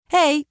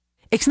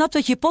Ik snap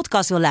dat je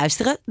podcast wil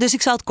luisteren, dus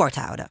ik zal het kort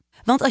houden.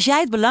 Want als jij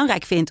het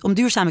belangrijk vindt om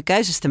duurzame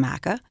keuzes te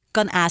maken,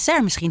 kan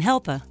ASR misschien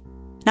helpen.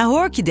 Nou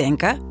hoor ik je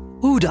denken,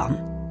 hoe dan?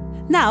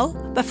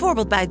 Nou,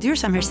 bijvoorbeeld bij het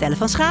duurzaam herstellen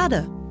van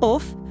schade.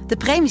 Of de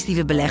premies die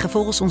we beleggen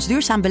volgens ons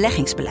duurzaam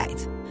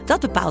beleggingsbeleid. Dat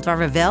bepaalt waar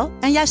we wel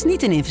en juist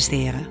niet in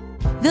investeren.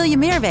 Wil je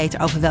meer weten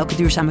over welke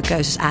duurzame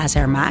keuzes ASR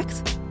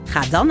maakt?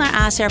 Ga dan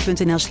naar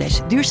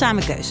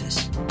asr.nl/duurzame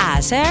keuzes.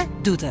 ASR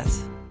doet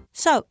het.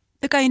 Zo,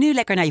 dan kan je nu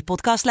lekker naar je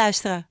podcast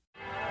luisteren.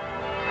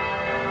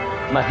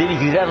 Ma devi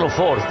gridarlo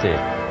forte.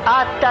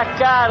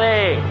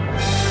 Attaccare!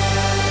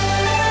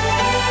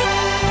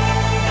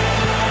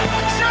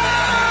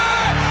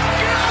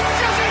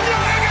 Grazie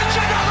signore che ci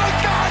ha dato il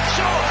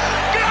calcio!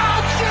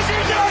 Grazie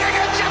signore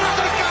che ci ha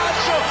dato il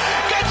calcio!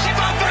 Che ci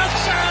fa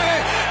abbracciare!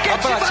 Che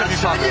Abbracciami, ci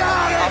fa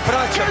sognare!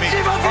 Abbracciami! Che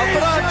ci fa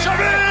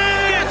vincere!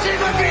 Che ci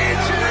fa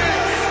vincere!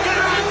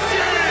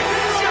 Grazie!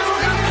 Siamo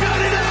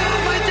campioni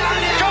d'Europa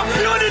Italia!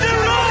 Campioni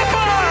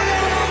d'Europa!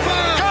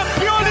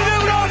 Campioni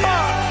d'Europa!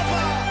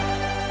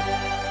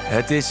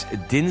 Het is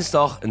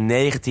dinsdag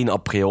 19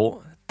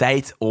 april.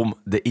 Tijd om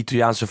de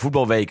Italiaanse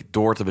voetbalweek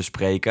door te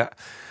bespreken.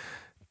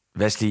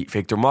 Wesley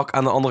Victor Mak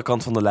aan de andere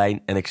kant van de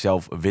lijn en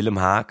ikzelf Willem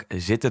Haak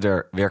zitten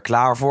er weer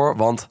klaar voor.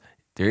 Want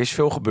er is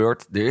veel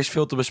gebeurd, er is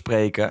veel te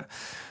bespreken.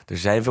 Er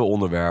zijn veel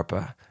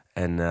onderwerpen.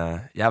 En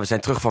we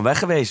zijn terug van weg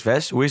geweest,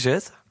 Wes. Hoe is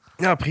het?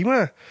 Ja, prima.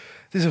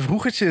 Het is een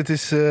vroegertje. Het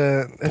is,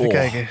 even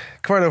kijken,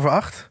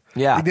 7:15.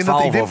 Ja, ik denk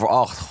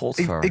 7:15.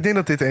 Godver. Ik denk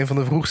dat dit een van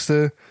de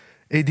vroegste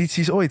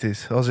edities ooit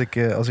is, als ik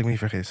me niet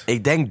vergis.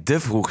 Ik denk de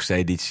vroegste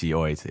editie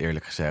ooit,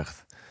 eerlijk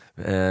gezegd.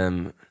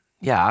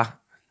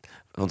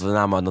 Want we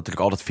namen natuurlijk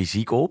altijd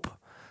fysiek op.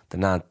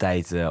 Daarna een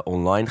tijd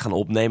online gaan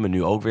opnemen.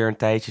 Nu ook weer een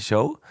tijdje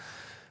zo.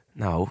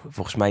 Nou,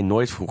 volgens mij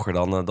nooit vroeger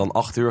dan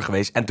 8 uur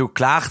geweest. En toen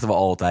klaagden we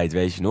altijd,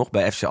 weet je nog,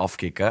 bij FC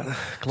Afkikken.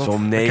 Klopt. Zo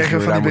om 9 uur daar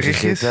moesten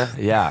berichtjes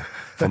zitten. Ja,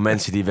 van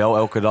mensen die wel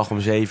elke dag om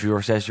 7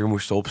 uur, 6 uur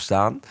moesten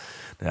opstaan.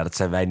 Nou ja, dat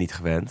zijn wij niet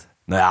gewend.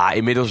 Nou ja,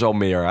 inmiddels al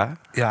meer, hè?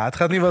 Ja, het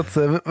gaat niet wat...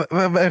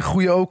 we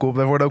groeien ook op,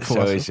 wij worden ook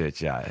volwassen. Zo is het,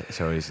 ja.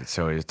 Zo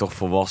is het. Toch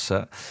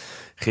volwassen.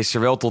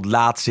 Gisteren wel tot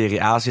laat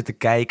Serie A zitten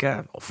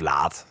kijken. Of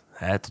laat,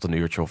 tot een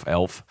uurtje of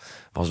 11.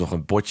 Was nog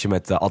een potje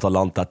met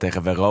Atalanta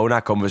tegen Verona.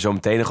 Komen we zo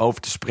meteen nog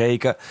over te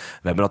spreken.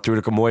 We hebben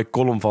natuurlijk een mooie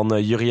column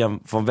van Jurriaan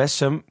van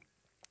Wessem.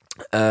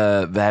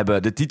 We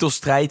hebben de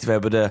titelstrijd. We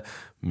hebben de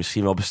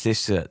misschien wel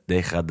besliste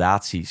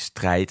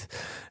degradatiestrijd.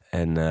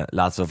 En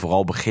laten we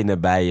vooral beginnen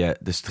bij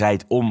de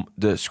strijd om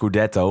de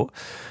Scudetto.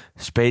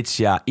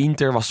 Spezia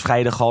Inter was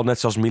vrijdag al, net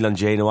zoals Milan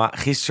Genoa.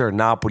 Gisteren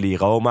Napoli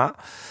Roma.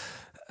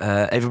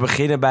 Even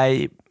beginnen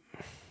bij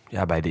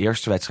de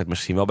eerste wedstrijd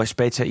misschien wel, bij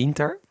Spezia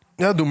Inter.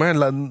 Ja, doe maar.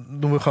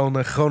 Doen we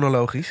gewoon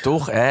chronologisch.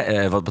 Toch,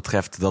 hè? Wat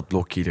betreft dat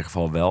blokje in ieder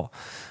geval wel.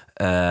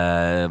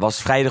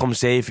 Was vrijdag om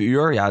 7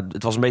 uur. Ja,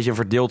 het was een beetje een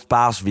verdeeld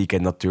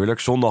paasweekend natuurlijk.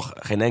 Zondag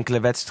geen enkele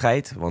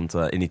wedstrijd. Want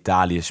in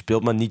Italië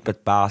speelt men niet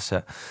met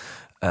Pasen.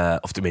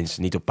 Of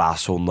tenminste, niet op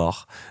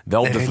paaszondag.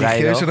 Wel op de vrijdag.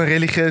 Religieus en dan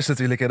religieus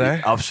natuurlijk, hè,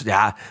 daar? Absoluut,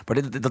 ja,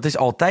 maar dat is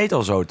altijd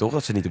al zo, toch?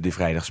 Dat ze niet op die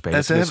vrijdag spelen.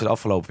 Dat is de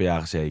afgelopen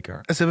jaren zeker.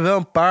 En ze hebben wel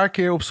een paar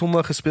keer op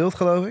zondag gespeeld,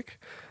 geloof ik.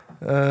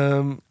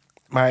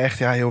 Maar echt,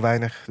 ja, heel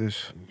weinig.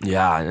 Dus.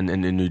 Ja,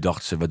 en nu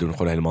dachten ze, we doen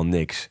gewoon helemaal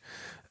niks.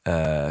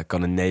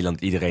 Kan in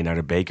Nederland iedereen naar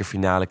de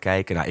bekerfinale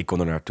kijken? Nou, ik kon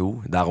er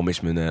naartoe. Daarom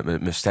is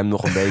mijn stem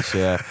nog een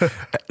beetje...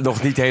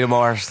 nog niet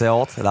helemaal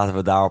hersteld. Laten we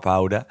het daarop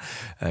houden.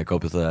 Ik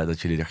hoop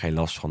dat jullie er geen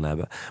last van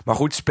hebben. Maar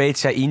goed,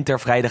 Spezia Inter,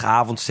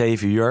 vrijdagavond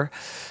 7 uur.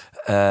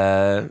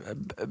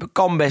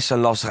 Kan best een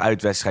lastig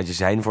uitwedstrijdje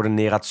zijn voor de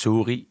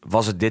Nerazzurri.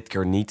 Was het dit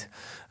keer niet.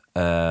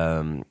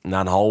 Na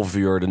een half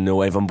uur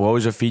de 0-1 van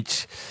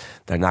Brozovic.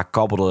 Daarna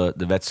kabbelde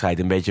de wedstrijd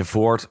een beetje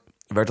voort.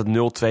 Werd het 0-2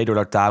 door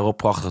Lautaro,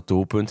 prachtig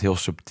doelpunt. Heel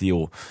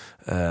subtiel.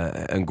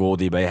 Een goal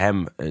die bij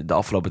hem de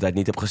afgelopen tijd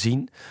niet heb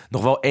gezien.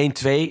 Nog wel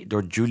 1-2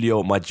 door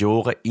Giulio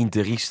Maggiore,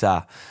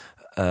 Interista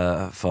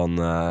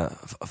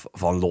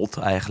van Lot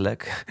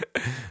eigenlijk.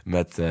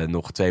 Met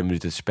nog 2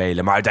 minuten te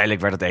spelen. Maar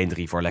uiteindelijk werd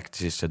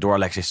het 1-3 door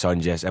Alexis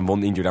Sanchez. En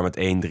won Inter daar met 1-3.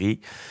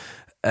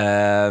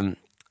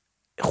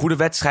 Goede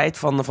wedstrijd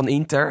van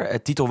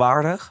Inter.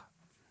 Titelwaardig.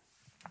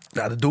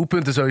 Nou, de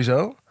doelpunten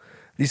sowieso.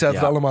 Die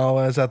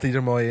zaten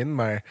er mooi in.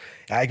 Maar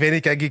ja, ik weet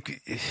niet,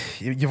 kijk,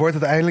 je wordt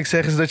uiteindelijk,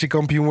 zeggen ze, dat je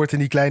kampioen wordt in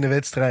die kleine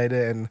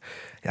wedstrijden. En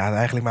ja,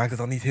 eigenlijk maakt het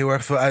dan niet heel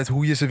erg veel uit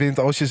hoe je ze wint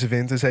als je ze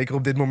wint. En zeker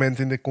op dit moment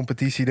in de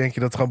competitie denk je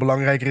dat het gewoon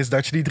belangrijker is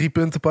dat je die 3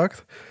 punten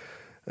pakt.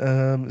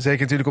 Zeker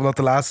natuurlijk omdat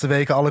de laatste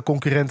weken alle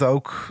concurrenten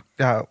ook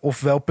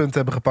of wel punten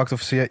hebben gepakt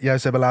of ze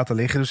juist hebben laten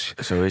liggen. Dus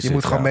je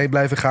moet gewoon mee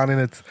blijven gaan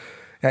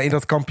in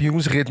dat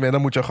kampioensritme. En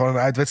dan moet je gewoon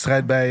een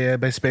uitwedstrijd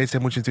bij Spezia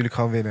moet je natuurlijk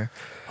gewoon winnen.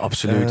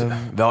 Absoluut.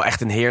 Wel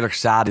echt een heerlijk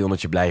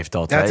stadionnetje blijft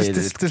dat. Ja,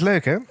 het is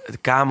leuk, hè?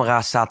 De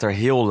camera staat er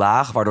heel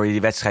laag, waardoor je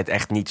die wedstrijd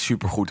echt niet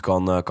supergoed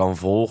kan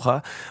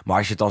volgen. Maar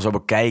als je het dan zo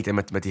bekijkt en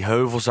met die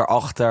heuvels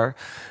daarachter,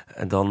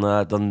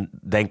 dan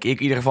denk ik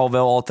in ieder geval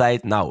wel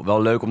altijd, nou,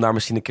 wel leuk om daar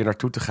misschien een keer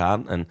naartoe te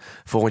gaan. En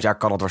volgend jaar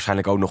kan het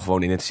waarschijnlijk ook nog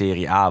gewoon in het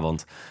Serie A,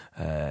 want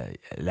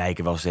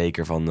lijken wel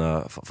zeker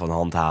van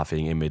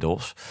handhaving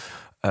inmiddels.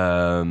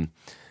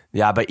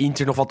 Ja, bij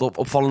Inter nog wat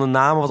opvallende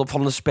namen, wat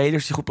opvallende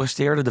spelers die goed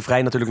presteerden. De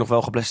Vrij natuurlijk nog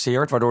wel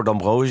geblesseerd, waardoor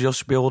D'Ambrosio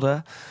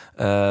speelde.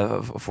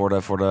 Voor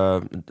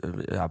de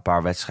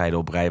paar wedstrijden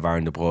op rij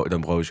waarin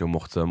D'Ambrosio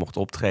mocht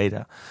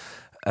optreden.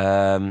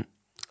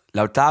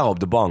 Lautaro op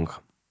de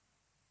bank.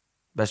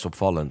 Best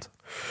opvallend.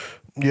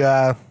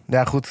 Ja,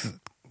 goed.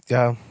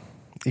 Ja,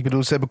 ik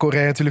bedoel, ze hebben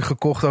Correa natuurlijk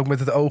gekocht ook met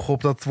het oog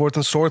op. Dat wordt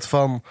een soort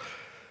van...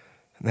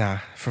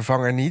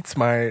 vervanger niet,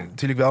 maar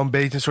natuurlijk wel een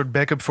beetje een soort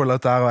backup voor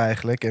Lautaro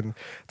eigenlijk. En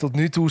tot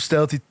nu toe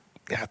stelt hij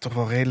toch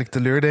wel redelijk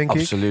teleur, denk ik.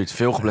 Absoluut,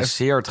 veel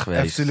geblesseerd geweest. Hij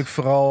heeft natuurlijk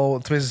vooral,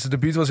 tenminste zijn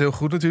debuut was heel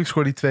goed natuurlijk,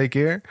 scoorde hij 2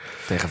 keer.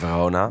 Tegen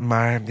Verona.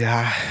 Maar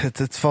ja,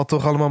 het valt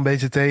toch allemaal een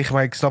beetje tegen.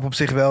 Maar ik snap op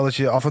zich wel dat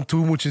je af en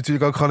toe moet je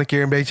natuurlijk ook gewoon een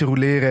keer een beetje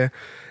rouleren.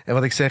 En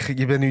wat ik zeg,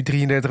 je bent nu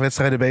 33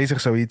 wedstrijden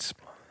bezig, zoiets.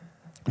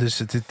 Dus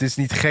het is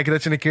niet gek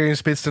dat je een keer een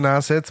spits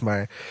ernaast zet.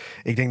 Maar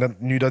ik denk dat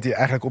nu dat hij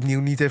eigenlijk opnieuw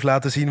niet heeft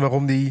laten zien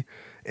waarom hij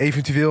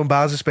eventueel een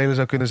basisspeler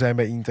zou kunnen zijn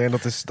bij Inter. En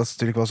dat is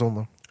natuurlijk wel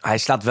zonde. Hij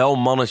slaat wel een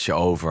mannetje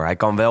over. Hij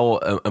kan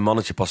wel een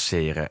mannetje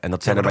passeren. En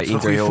dat zijn er bij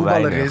Inter heel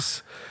weinig.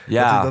 Is.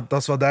 Ja. Dat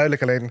is wel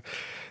duidelijk. Alleen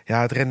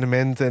het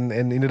rendement en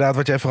inderdaad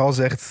wat jij vooral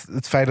zegt,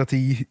 het feit dat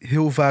hij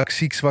heel vaak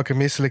ziek, zwak en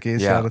misselijk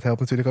is, dat helpt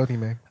natuurlijk ook niet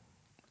mee.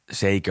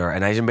 Zeker.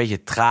 En hij is een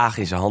beetje traag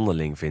in zijn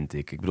handeling, vind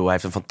ik. Ik bedoel, hij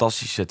heeft een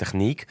fantastische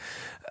techniek.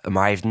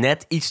 Maar hij heeft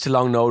net iets te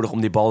lang nodig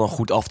om die bal dan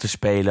goed af te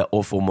spelen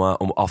of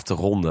om af te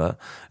ronden.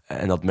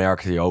 En dat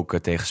merkte hij ook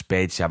tegen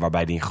Spezia,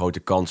 waarbij hij een grote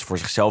kans voor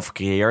zichzelf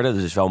creëerde.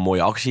 Dus wel een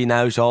mooie actie in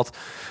huis had.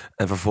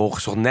 En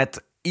vervolgens nog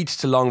net iets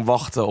te lang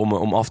wachten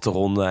om af te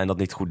ronden en dat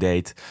niet goed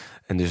deed.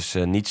 En dus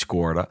niet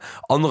scoorde.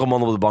 Andere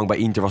man op de bank bij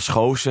Inter was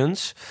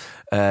Goossens.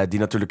 Die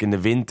natuurlijk in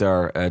de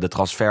winter de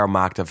transfer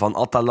maakte van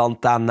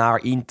Atalanta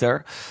naar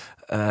Inter.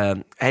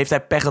 Heeft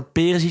hij pech dat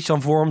Perisic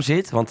aan vorm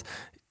zit? Want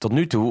tot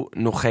nu toe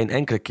nog geen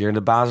enkele keer in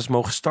de basis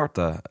mogen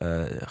starten,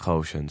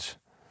 Goossens.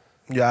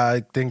 Ja,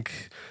 ik denk...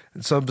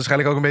 Het zal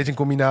waarschijnlijk ook een beetje een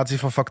combinatie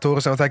van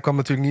factoren zijn. Want hij kwam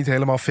natuurlijk niet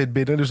helemaal fit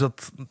binnen. Dus dan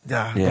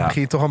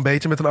begin je toch een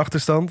beetje met een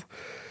achterstand.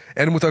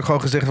 En er moet ook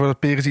gewoon gezegd worden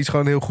dat Perisic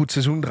gewoon een heel goed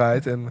seizoen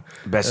draait. En,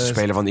 beste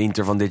speler van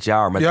Inter van dit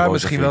jaar. Met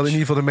misschien wel in ieder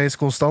geval de meest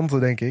constante,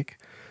 denk ik.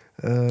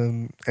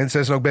 En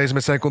ze zijn ook bezig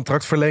met zijn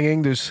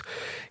contractverlenging. Dus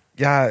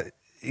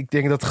ik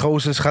denk dat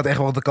Goossens gaat echt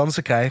wel de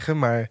kansen krijgen.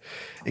 Maar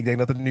ik denk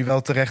dat het nu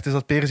wel terecht is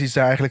dat Perisic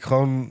daar eigenlijk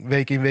gewoon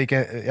week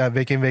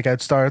in week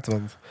uit start.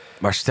 Want,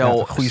 maar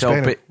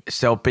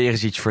stel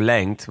Perisic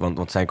verlengt,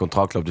 want zijn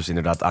contract loopt dus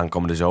inderdaad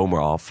aankomende zomer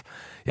af.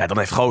 Ja, dan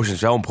heeft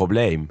Goossens wel een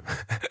probleem.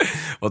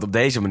 Want op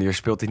deze manier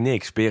speelt hij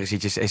niks.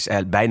 Perisic is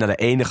bijna de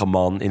enige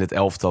man in het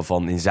elftal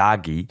van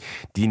Inzaghi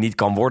die niet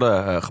kan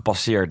worden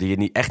gepasseerd, die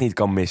je echt niet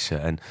kan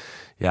missen. En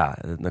ja,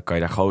 dan kan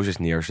je daar Goossens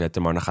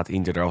neerzetten, maar dan gaat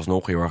Inter er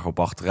alsnog heel erg op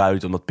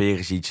achteruit, omdat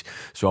Perisic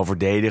zowel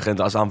verdedigend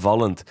als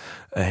aanvallend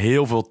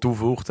heel veel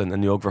toevoegt en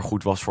nu ook weer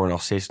goed was voor een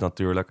assist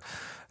natuurlijk.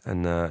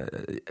 En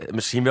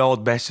misschien wel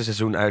het beste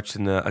seizoen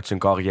uit zijn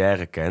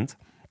carrière kent.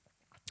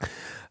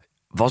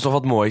 Was nog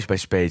wat moois bij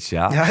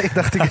Spezia. Ja, ik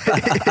dacht,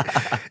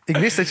 ik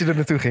wist dat je er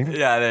naartoe ging.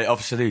 Ja, nee,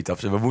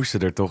 absoluut. We moesten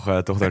er toch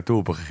naartoe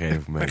op een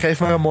gegeven moment. Geef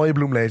maar een mooie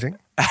bloemlezing.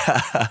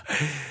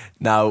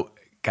 Nou,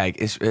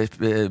 kijk,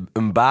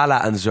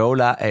 Mbala en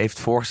Zola heeft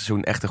vorig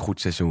seizoen echt een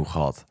goed seizoen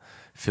gehad.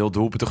 Veel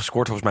doelpunten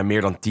gescoord, volgens mij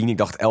meer dan 10. Ik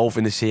dacht 11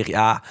 in de Serie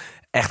A.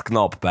 Echt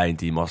knap bij een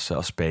team als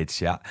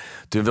Spezia.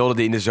 Toen wilde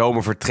hij in de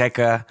zomer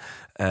vertrekken.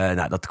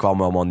 Dat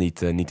kwam allemaal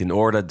niet in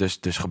orde,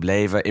 dus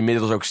gebleven.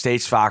 Inmiddels ook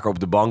steeds vaker op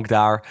de bank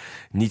daar.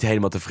 Niet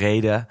helemaal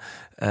tevreden.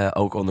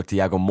 Ook onder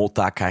Thiago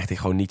Motta krijgt hij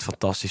gewoon niet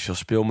fantastisch veel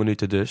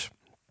speelminuten dus.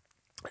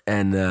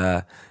 En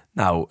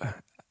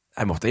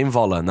hij mocht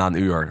invallen na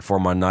een uur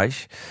voor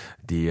Milanees.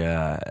 Die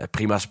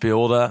prima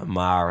speelde,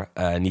 maar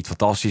niet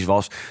fantastisch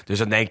was. Dus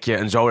dan denk je,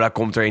 een Zola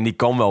komt erin, die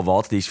kan wel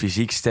wat. Die is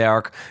fysiek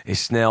sterk,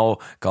 is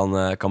snel,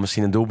 kan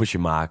misschien een doelpuntje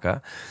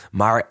maken.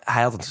 Maar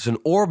hij had zijn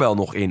oorbel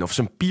nog in, of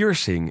zijn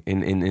piercing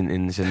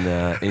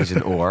in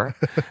zijn oor.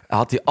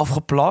 Had hij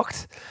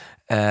afgeplakt.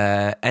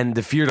 En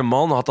de vierde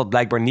man had dat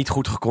blijkbaar niet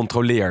goed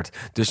gecontroleerd.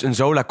 Dus een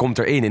Zola komt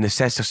erin in de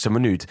 60ste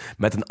minuut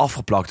met een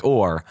afgeplakt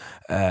oor.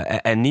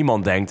 En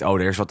niemand denkt,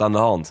 er is wat aan de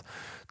hand.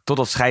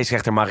 Totdat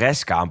scheidsrechter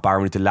Maresca een paar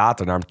minuten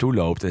later naar hem toe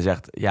loopt en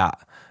zegt,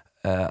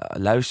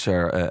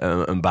 luister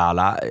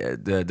Mbala,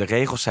 de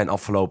regels zijn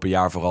afgelopen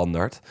jaar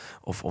veranderd.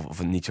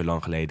 Of niet zo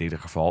lang geleden in ieder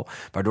geval.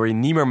 Waardoor je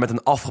niet meer met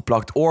een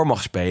afgeplakt oor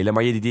mag spelen,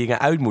 maar je die dingen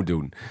uit moet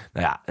doen.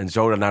 En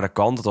Zola naar de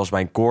kant, dat was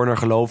bij een corner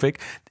geloof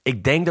ik.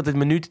 Ik denk dat het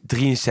minuut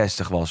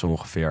 63 was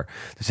ongeveer.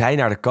 Dus hij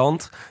naar de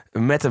kant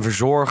met een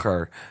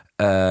verzorger,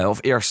 of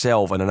eerst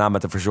zelf en daarna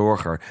met een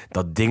verzorger,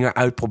 dat ding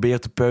eruit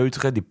proberen te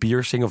peuteren, die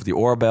piercing of die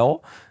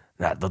oorbel.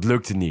 Dat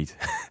lukte niet.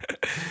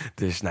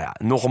 Dus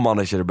nog een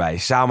mannetje erbij.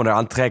 Samen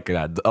eraan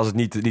trekken. Als het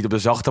niet op de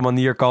zachte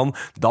manier kan,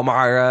 dan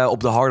maar op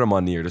de harde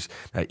manier. Dus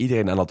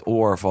iedereen aan dat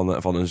oor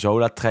van een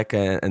Zola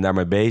trekken en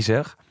daarmee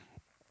bezig.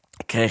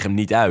 Kreeg hem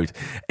niet uit.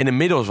 En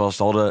inmiddels was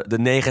het al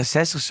de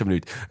 69ste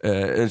minuut.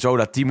 Een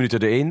Zola 10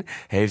 minuten erin.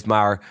 Heeft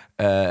maar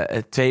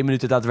 2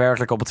 minuten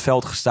daadwerkelijk op het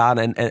veld gestaan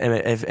en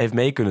heeft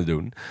mee kunnen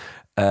doen.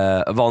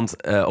 Want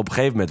op een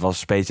gegeven moment was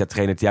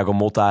Spezia-trainer Thiago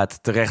Motta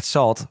het terecht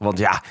zat. Want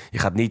ja, je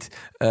gaat niet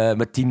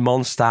met 10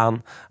 man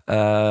staan...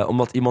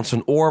 omdat iemand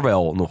zijn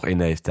oorbel nog in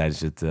heeft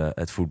tijdens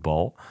het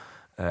voetbal.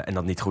 En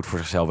dat niet goed voor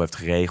zichzelf heeft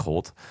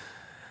geregeld.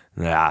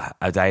 Nou ja,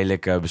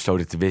 uiteindelijk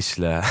besloten te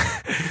wisselen.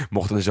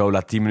 Mocht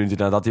Zola 10 minuten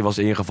nadat hij was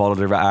ingevallen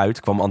er weer uit.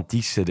 Kwam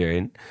Antiste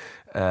erin.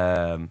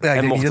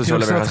 En mocht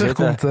Zola weer gaan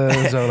terugkomt,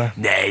 Zola.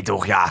 Nee,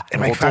 toch, ja.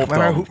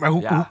 Maar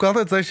hoe kan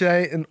het als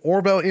jij een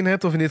oorbel in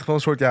hebt... of in dit geval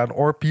een soort een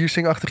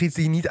oorpiercing-achtig iets...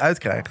 die je niet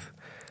uitkrijgt?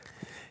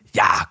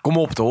 Ja, kom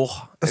op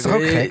toch. Dat is toch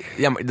ook gek?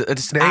 Ja, maar het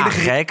is de enige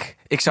gek.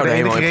 Ik zou de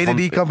enige reden van...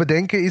 die ik kan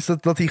bedenken... is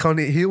dat hij gewoon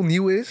heel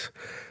nieuw is...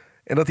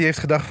 En dat hij heeft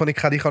gedacht van ik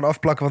ga die gewoon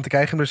afplakken... want ik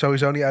krijg hem er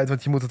sowieso niet uit...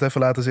 want je moet het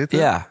even laten zitten.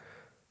 Ja.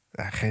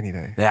 Ja, geen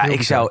idee. Ja,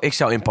 ik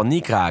zou in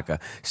paniek raken.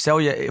 Stel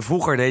je,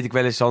 vroeger deed ik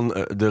wel eens dan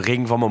de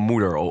ring van mijn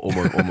moeder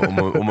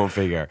om mijn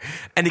vinger.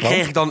 En die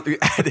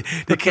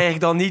kreeg ik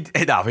dan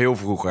niet... Nou, heel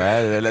vroeger,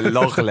 hè,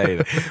 lang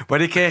geleden. Maar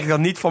die kreeg ik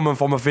dan niet van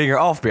mijn vinger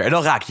af meer. En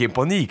dan raak je in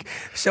paniek.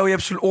 Stel je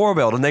hebt zo'n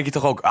oorbel, dan denk je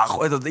toch ook...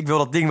 ik wil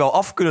dat ding wel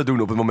af kunnen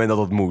doen op het moment dat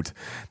het moet.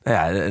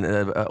 Nou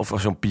ja, of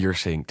zo'n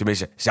piercing.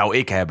 Tenminste, zou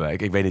ik hebben.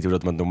 Ik weet niet hoe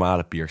dat met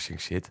normale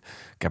piercing zit.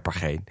 Ik heb er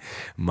geen.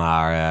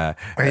 Maar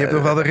je hebt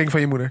nog wel de ring van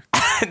je moeder?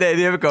 Nee,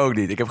 die heb ik ook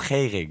niet. Ik heb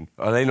geen ring.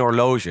 Alleen een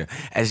horloge.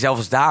 En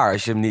zelfs daar,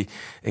 als je hem niet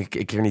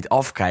een keer niet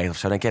afkrijgt of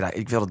zo... dan denk je,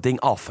 ik wil dat ding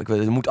af.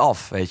 Het moet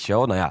af, weet je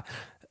wel. Nou ja,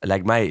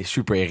 lijkt mij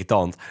super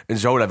irritant. En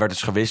Zola werd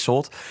dus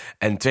gewisseld.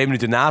 En 2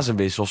 minuten na zijn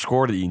wissel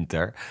scoorde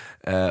Inter.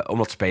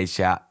 Omdat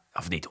Spezia...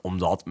 Of niet,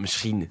 omdat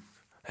misschien...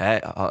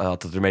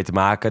 had het ermee te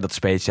maken dat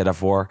Spezia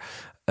daarvoor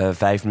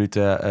 5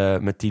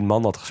 minuten met 10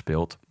 man had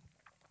gespeeld.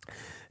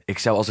 Ik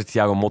zou, als ik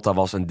Thiago Motta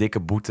was, een dikke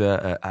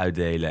boete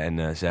uitdelen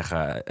en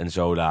zeggen... en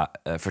Zola,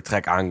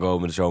 vertrek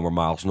aankomende zomer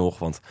maar alsnog.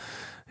 Want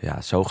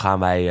ja, zo gaan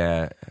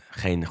wij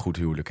geen goed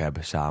huwelijk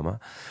hebben samen.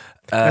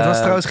 Het was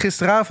trouwens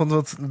gisteravond,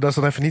 want dat is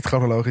dan even niet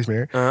chronologisch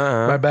meer.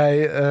 Maar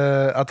bij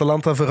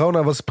Atalanta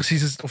Verona was het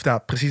precies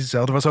hetzelfde.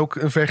 Er was ook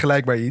een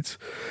vergelijkbaar iets.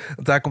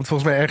 Want daar komt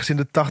volgens mij ergens in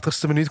de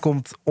 80ste minuut...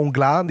 komt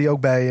Ongla, die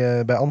ook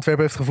bij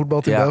Antwerpen heeft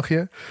gevoetbald in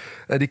België.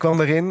 Die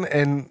kwam erin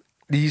en...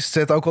 Die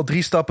zet ook al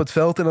 3 stappen het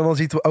veld in. En dan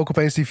ziet we ook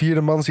opeens die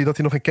 4e man dat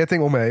hij nog een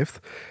ketting om heeft.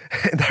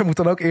 En daar moet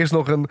dan ook eerst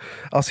nog een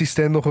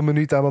assistent nog een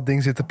minuut aan dat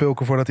ding zitten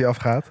pulken voordat hij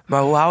afgaat.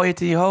 Maar hoe hou je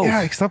het in je hoofd? Ja,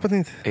 ik snap het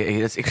niet.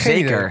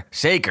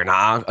 Zeker.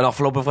 Nou,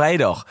 afgelopen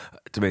vrijdag.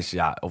 Tenminste,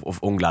 ja, of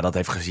Ongla dat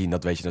heeft gezien,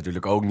 dat weet je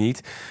natuurlijk ook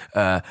niet.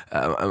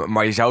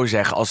 Maar je zou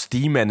zeggen, als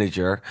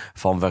teammanager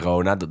van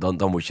Verona...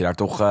 dan moet je daar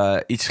toch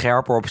iets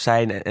scherper op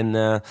zijn...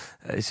 en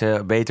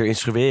ze beter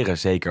instrueren.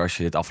 Zeker als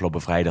je dit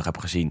afgelopen vrijdag hebt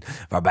gezien.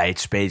 Waarbij het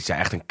Spezia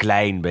echt een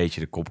klein beetje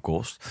de kop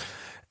kost.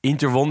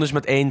 Inter won dus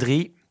met 1-3.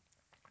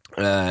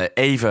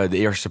 Even de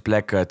eerste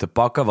plek te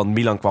pakken. Want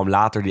Milan kwam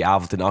later die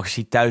avond in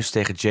actie. Thuis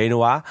tegen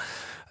Genoa.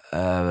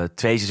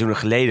 2 seizoenen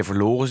geleden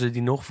verloren ze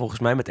die nog, volgens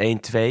mij,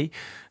 met 1-2...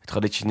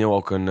 Traditioneel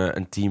ook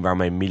een team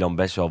waarmee Milan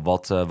best wel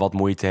wat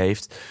moeite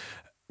heeft.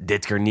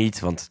 Dit keer niet,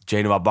 want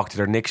Genoa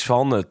bakte er niks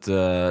van.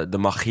 De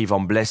magie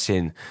van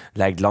Blessin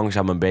lijkt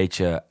langzaam een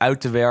beetje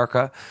uit te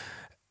werken.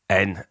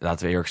 En,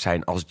 laten we eerlijk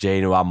zijn, als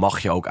Genoa mag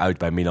je ook uit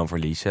bij Milan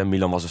verliezen.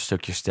 Milan was een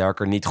stukje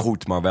sterker. Niet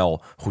goed, maar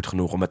wel goed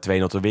genoeg om met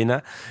 2-0 te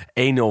winnen. 1-0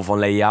 van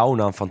Leao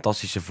na een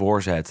fantastische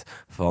voorzet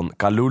van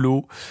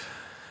Kalulu.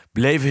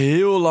 Bleef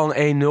heel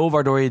lang 1-0,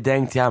 waardoor je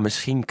denkt... ja,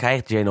 misschien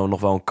krijgt Genoa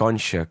nog wel een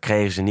kansje.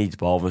 Kregen ze niet,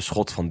 behalve een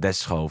schot van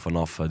Descho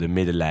vanaf de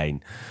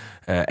middenlijn.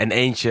 En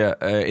eentje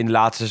in de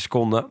laatste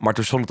seconde. Maar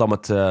toen stond het al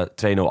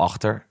met 2-0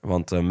 achter.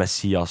 Want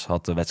Messias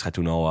had de wedstrijd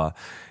toen al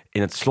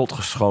in het slot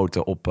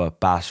geschoten op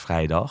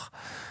Paasvrijdag.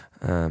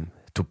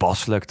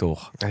 Toepasselijk,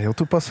 toch? Ja, heel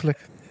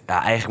toepasselijk.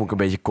 Ja, eigenlijk moet ik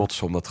een beetje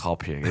kotsen om dat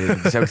grapje.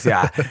 Dus heb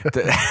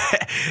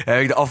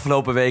ik de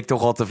afgelopen week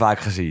toch al te vaak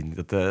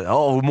gezien.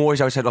 Hoe mooi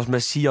zou het zijn als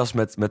Messias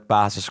met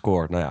Pasen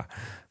scoort. Nou ja,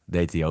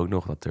 deed hij ook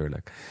nog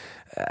natuurlijk.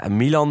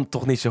 Milan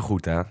toch niet zo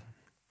goed, hè?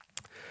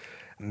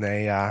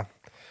 Nee, ja.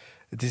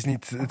 Het is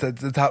niet...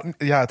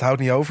 Het houdt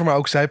niet over, maar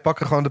ook zij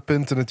pakken gewoon de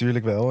punten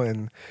natuurlijk wel.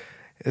 En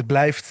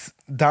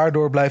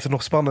daardoor blijft het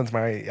nog spannend.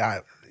 Maar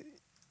ja...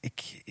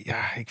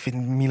 Ik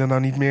vind Milan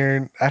nou niet meer...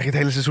 Eigenlijk het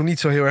hele seizoen niet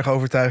zo heel erg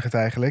overtuigend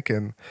eigenlijk.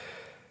 En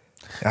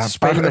ja,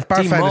 een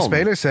paar fijne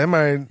spelers, hè.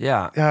 Maar en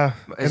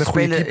een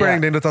goede keeper. Ja,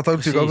 ik denk dat dat ook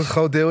natuurlijk ook een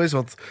groot deel is.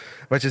 Want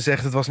wat je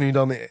zegt, het was nu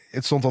dan...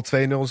 Het stond al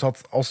 2-0. Dus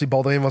als die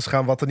bal erin was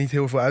gegaan, wat er niet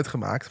heel veel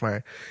uitgemaakt.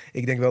 Maar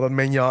ik denk wel dat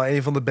Menja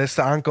een van de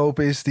beste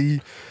aankopen is...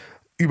 die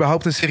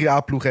überhaupt een Serie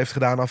A-ploeg heeft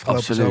gedaan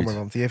afgelopen zomer.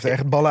 Want die heeft er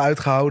echt ballen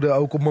uitgehouden.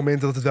 Ook op het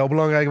moment dat het wel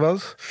belangrijk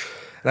was.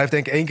 En hij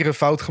heeft denk ik 1 keer een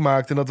fout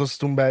gemaakt. En dat was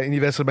toen in die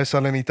wedstrijd bij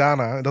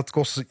Salernitana. Dat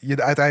kost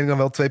je uiteindelijk dan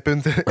wel 2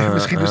 punten. En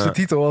misschien dus de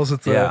titel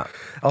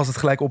als het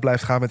gelijk op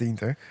blijft gaan met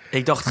Inter.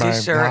 Ik dacht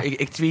gisteren,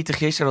 ik tweette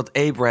gisteren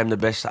dat Abraham de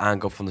beste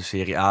aankoop van de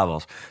Serie A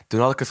was. Toen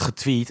had ik het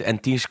getweet en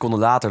 10 seconden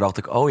later dacht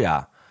ik, oh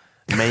ja.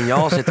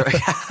 Menjal zit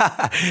er...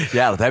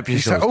 ja, dat heb je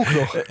zo. Ook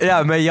nog.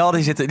 Ja, Menjal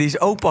die is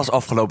ook pas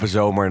afgelopen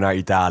zomer naar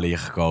Italië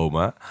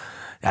gekomen.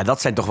 Ja,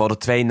 dat zijn toch wel de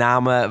 2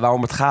 namen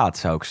waarom het gaat,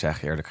 zou ik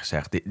zeggen, eerlijk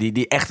gezegd.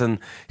 Die echt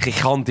een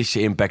gigantische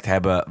impact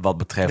hebben wat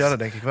betreft dat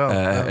denk ik wel.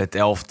 Het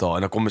elftal.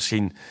 En dan komt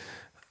misschien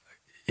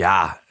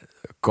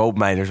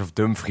Koopmeiners of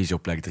Dumfries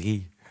op plek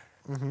 3.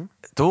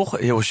 Toch?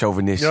 Heel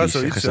chauvinistisch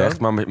gezegd,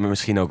 maar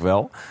misschien ook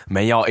wel.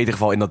 Ben je al in ieder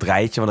geval in dat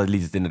rijtje, want dat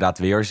liet het inderdaad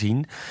weer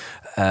zien.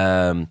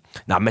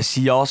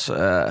 Messias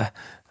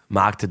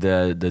maakte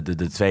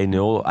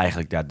de 2-0.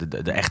 Eigenlijk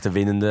de echte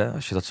winnende,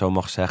 als je dat zo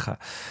mag zeggen.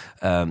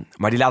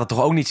 Maar die laat het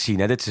toch ook niet zien,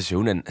 hè, dit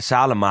seizoen. En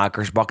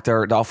Salemakers bakt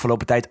er de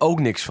afgelopen tijd ook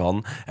niks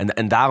van.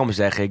 En daarom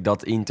zeg ik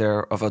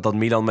dat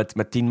Milan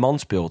met 10 man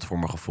speelt, voor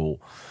mijn gevoel.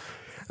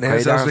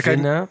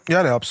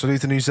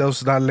 Absoluut. En nu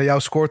zelfs Leao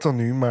scoort dan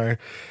nu, maar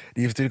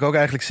die heeft natuurlijk ook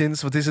eigenlijk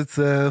sinds,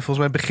 volgens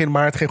mij begin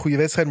maart geen goede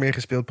wedstrijd meer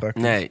gespeeld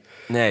praktisch.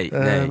 Nee.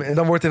 En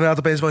dan wordt het inderdaad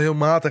opeens wel heel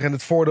matig. En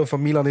het voordeel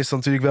van Milan is dan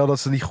natuurlijk wel dat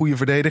ze die goede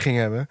verdediging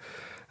hebben.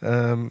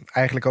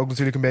 Eigenlijk ook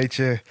natuurlijk een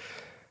beetje,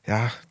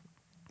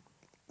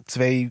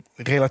 twee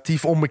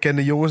relatief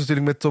onbekende jongens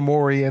natuurlijk met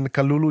Tomori en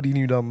Kalulu die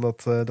nu dan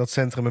dat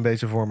centrum een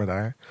beetje vormen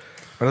daar.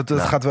 Maar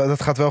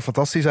dat gaat wel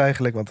fantastisch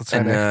eigenlijk, want dat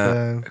zijn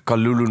echt...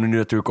 Kalulu nu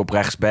natuurlijk op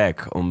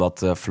rechtsback,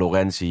 omdat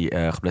Florenzi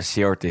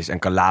geblesseerd is en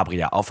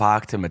Calabria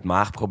afhaakte met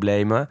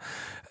maagproblemen.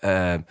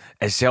 En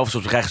zelfs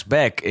op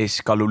rechtsback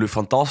is Kalulu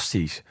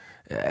fantastisch.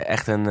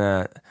 Echt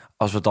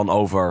als we het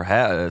dan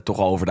toch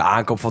al over de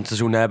aankoop van het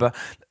seizoen hebben.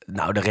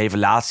 Nou, de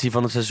revelatie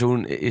van het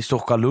seizoen is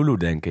toch Kalulu,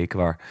 denk ik,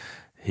 waar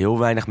heel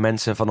weinig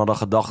mensen van hadden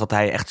gedacht dat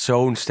hij echt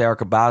zo'n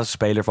sterke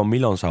basisspeler van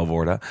Milan zou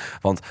worden.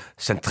 Want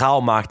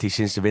centraal maakt hij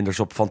sinds de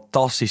winterstop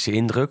fantastische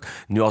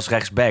indruk. Nu als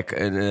rechtsback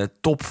een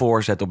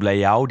topvoorzet op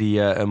Leao die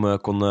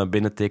hem kon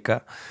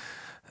binnentikken.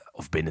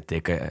 Of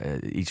binnentikken,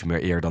 iets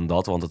meer eer dan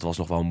dat. Want het was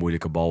nog wel een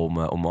moeilijke bal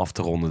om af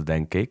te ronden,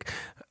 denk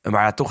ik.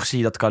 Maar toch zie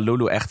je dat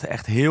Kalulu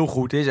echt heel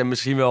goed is. En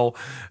misschien wel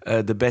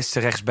de beste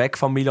rechtsback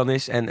van Milan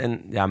is.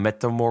 En met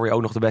Tomori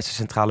ook nog de beste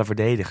centrale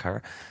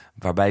verdediger.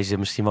 Waarbij ze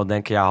misschien wel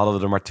denken, hadden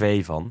we er maar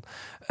 2 van.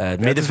 Het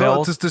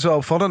middenveld... Het is wel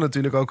opvallend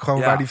natuurlijk ook gewoon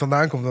waar hij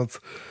vandaan komt. Want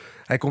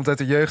hij komt uit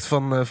de jeugd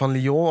van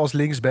Lyon. Als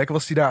linksback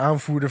was hij daar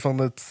aanvoerder van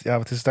het... Ja,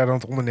 wat is het daar dan,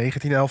 het onder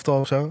 19 elftal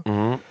of zo?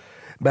 Mm-hmm.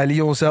 Bij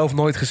Lyon zelf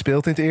nooit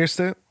gespeeld in het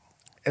eerste.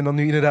 En dan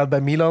nu inderdaad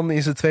bij Milan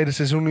is het tweede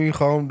seizoen nu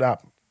gewoon...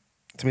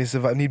 tenminste,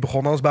 niet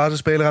begonnen als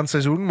basisspeler aan het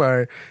seizoen.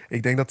 Maar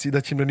ik denk dat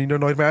je hem er nu nog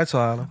nooit meer uit zal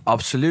halen.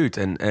 Absoluut.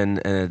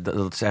 En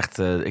dat is echt...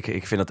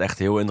 Ik vind dat echt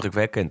heel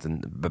indrukwekkend.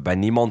 En bij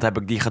niemand heb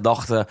ik die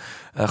gedachte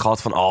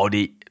gehad van...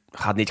 die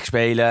gaat niet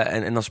spelen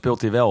en dan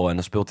speelt hij wel. En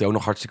dan speelt hij ook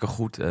nog hartstikke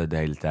goed de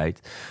hele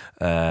tijd.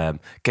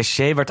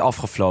 Kessie werd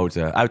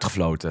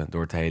uitgefloten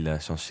door het hele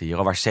San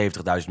Siro... waar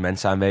 70.000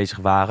 mensen aanwezig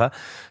waren.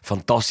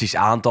 Fantastisch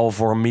aantal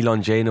voor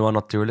Milan-Genoa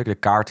natuurlijk. De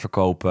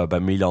kaartverkoop bij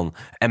Milan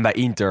en bij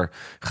Inter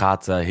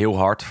gaat heel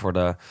hard... voor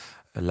de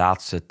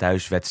laatste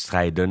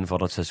thuiswedstrijden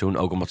van het seizoen.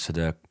 Ook omdat ze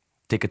de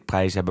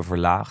ticketprijs hebben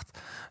verlaagd.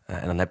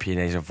 En dan heb je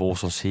ineens een vol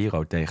San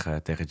Siro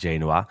tegen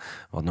Genoa.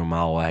 Wat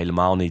normaal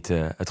helemaal niet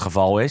het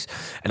geval is.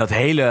 En dat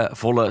hele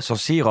volle San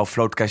Siro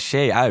floot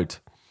Kessie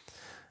uit.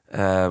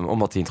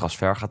 Omdat hij een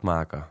transfer gaat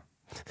maken.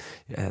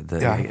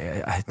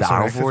 De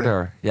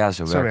aanvoerder. Ja,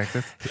 zo werkt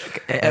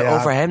het.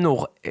 Over hem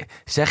nog.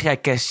 Zeg jij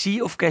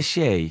Kessie of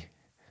Kessie?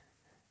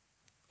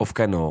 Of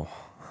Keno?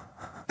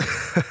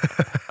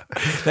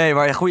 Nee,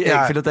 maar goed,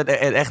 ik vind het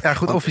echt... Ja,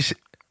 goed, officieel...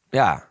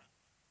 Ja.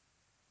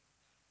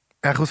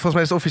 Ja, goed, volgens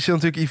mij is het officieel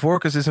natuurlijk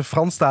Ivoorkust is een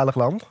Franstalig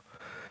land.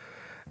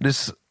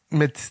 Dus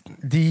met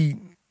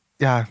die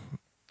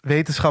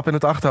wetenschap in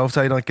het achterhoofd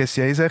zou je dan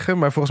Kessie zeggen.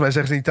 Maar volgens mij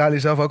zeggen ze in Italië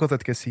zelf ook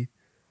altijd Kessie.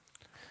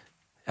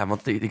 Ja,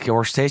 want ik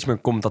hoor steeds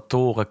meer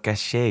commentatoren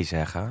Kessie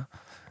zeggen.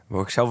 Daar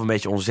word ik zelf een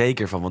beetje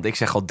onzeker van. Want ik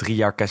zeg al 3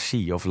 jaar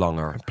Kessie of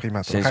langer.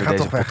 Prima, sinds we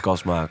deze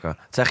podcast maken.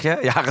 Zeg je?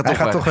 Ja, hij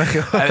gaat toch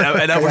weg.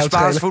 En over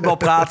Spaans voetbal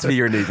praten we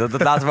hier niet.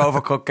 Dat laten we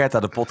over Croquetta,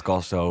 de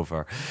podcast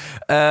over.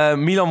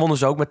 Milan won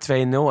dus ook met 2-0.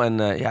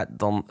 En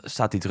dan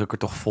staat die druk er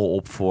toch vol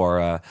op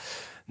voor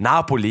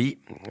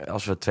Napoli.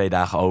 Als we 2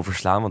 dagen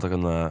overslaan.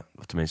 Want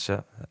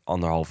tenminste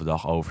 1,5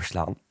 dag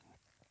overslaan.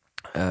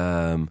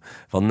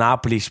 Want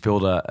Napoli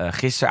speelde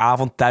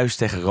gisteravond thuis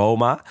tegen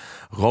Roma.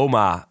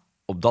 Roma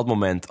op dat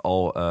moment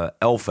al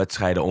 11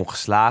 wedstrijden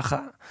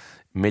ongeslagen.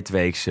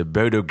 Midweekse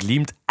Bodo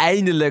Glimt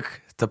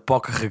eindelijk te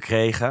pakken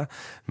gekregen.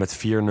 Met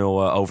 4-0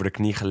 over de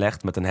knie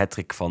gelegd. Met een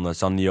hattrick van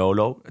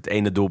Zaniolo. Het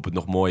ene doelpunt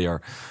nog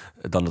mooier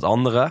dan het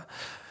andere.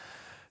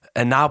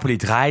 En Napoli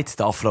draait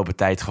de afgelopen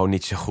tijd gewoon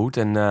niet zo goed.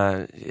 En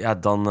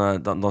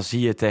dan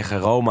zie je tegen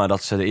Roma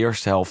dat ze de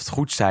eerste helft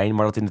goed zijn...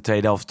 maar dat in de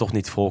tweede helft toch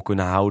niet vol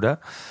kunnen houden.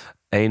 1-0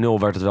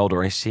 werd het wel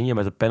door Insigne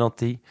met een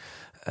penalty.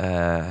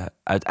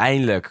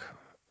 Uiteindelijk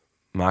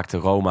maakte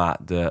Roma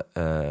de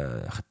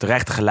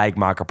terechte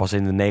gelijkmaker pas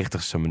in de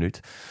 90ste minuut.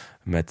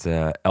 Met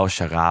El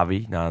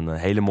Shaarawy na een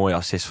hele mooie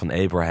assist van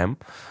Abraham.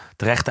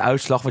 Terechte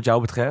uitslag wat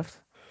jou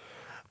betreft?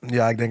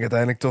 Ja, ik denk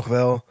uiteindelijk toch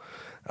wel.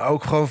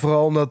 Ook gewoon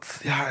vooral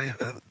omdat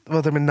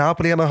wat er met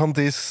Napoli aan de hand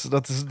is.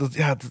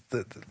 Je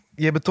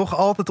hebt het toch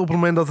altijd op het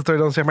moment dat het er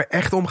dan zeg maar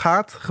echt om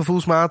gaat,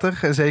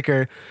 gevoelsmatig. En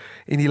zeker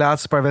in die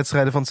laatste paar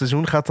wedstrijden van het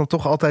seizoen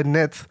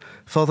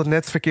valt het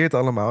net verkeerd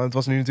allemaal. En het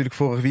was nu natuurlijk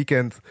vorig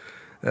weekend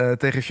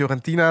tegen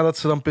Fiorentina dat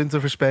ze dan punten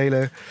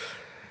verspelen.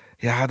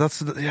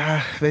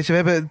 Weet je, we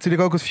hebben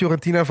natuurlijk ook het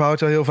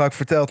Fiorentina-verhaaltje al heel vaak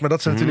verteld. Maar dat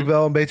is natuurlijk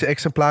wel een beetje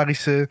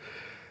exemplarische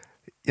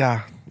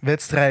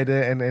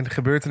wedstrijden en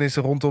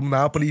gebeurtenissen rondom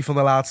Napoli van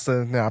de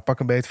laatste, pak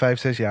een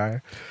beetje 5-6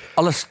 jaar.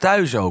 Alles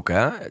thuis ook,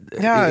 hè? In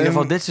ieder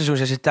geval dit seizoen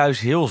zijn ze thuis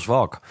heel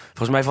zwak.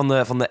 Volgens mij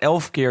van de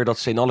 11 keer dat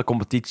ze in alle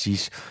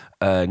competities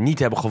niet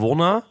hebben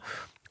gewonnen,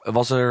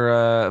 was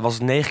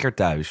het 9 keer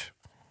thuis.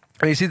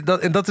 En je ziet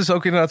dat is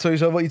ook inderdaad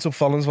sowieso wel iets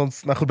opvallends.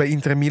 Want bij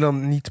Inter en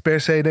Milan niet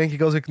per se, denk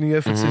ik, als ik nu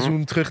even het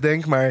seizoen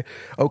terugdenk. Maar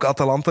ook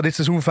Atalanta dit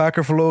seizoen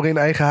vaker verloren in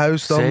eigen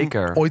huis dan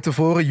ooit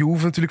tevoren.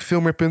 Juve natuurlijk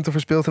veel meer punten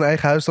verspeeld in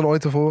eigen huis dan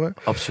ooit tevoren.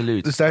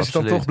 Absoluut. Dus daar zit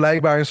dan toch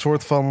blijkbaar een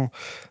soort van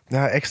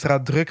extra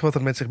druk wat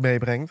het met zich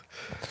meebrengt.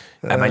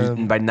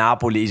 En bij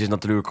Napoli is het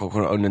natuurlijk ook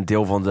een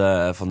deel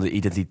van de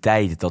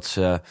identiteit. Dat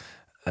ze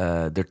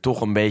er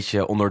toch een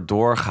beetje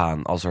onderdoor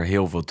gaan als er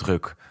heel veel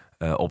druk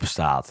op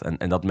staat.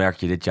 En dat merk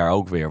je dit jaar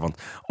ook weer.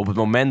 Want op het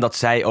moment dat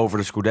zij over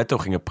de Scudetto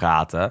gingen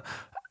praten,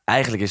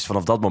 eigenlijk is het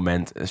vanaf dat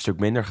moment een stuk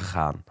minder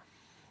gegaan.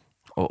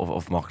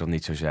 Of mag ik dat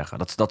niet zo zeggen?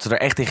 Dat ze er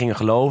echt in gingen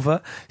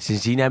geloven.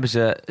 Sindsdien hebben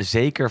ze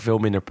zeker veel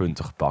minder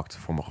punten gepakt,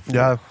 voor mijn gevoel.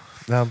 Ja.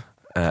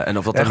 En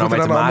of dat er nou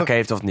mee te maken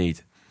heeft of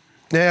niet.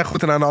 Ja,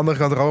 goed. En aan de andere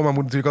kant, Roma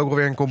moet natuurlijk ook wel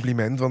weer een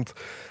compliment. Want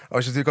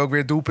als je natuurlijk ook weer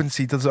het doelpunt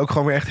ziet, dat is ook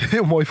gewoon weer echt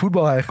heel mooi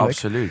voetbal eigenlijk.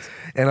 Absoluut.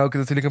 En ook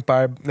natuurlijk een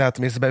paar,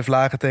 tenminste bij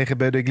Vlagen tegen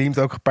de Glimt,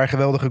 ook een paar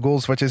geweldige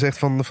goals. Wat je zegt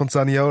van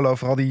Zaniolo,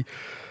 vooral die,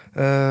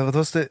 wat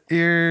was de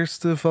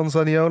eerste van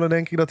Zaniolo,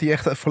 denk ik? Dat hij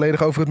echt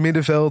volledig over het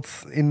middenveld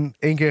in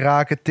 1 keer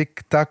raken,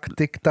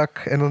 tik-tak.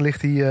 En dan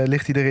ligt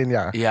hij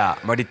erin, Ja,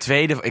 maar die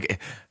tweede,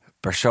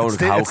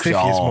 persoonlijk hou ik ze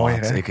al. Mooi,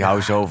 ik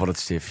hou zo van het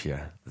stiftje.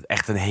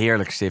 Echt een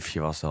heerlijk stiftje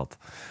was dat.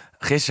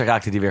 Gisteren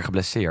raakte hij weer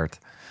geblesseerd.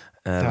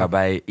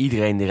 Waarbij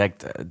iedereen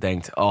direct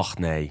denkt, ach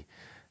nee,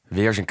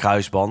 weer zijn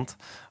kruisband.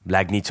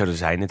 Blijkt niet zo te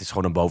zijn. Het is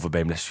gewoon een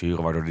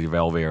bovenbeenblessure, waardoor hij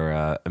wel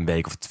weer een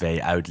week of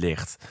 2 uit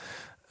ligt.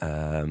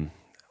 En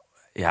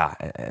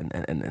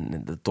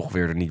toch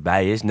weer er niet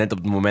bij is. Net op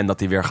het moment dat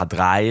hij weer gaat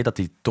draaien, dat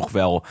hij toch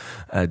wel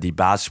die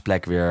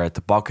basisplek weer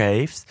te pakken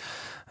heeft,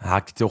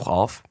 haakt hij toch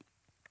af.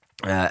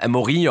 En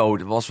Mourinho,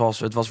 het was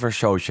weer een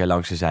showtje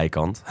langs de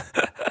zijkant.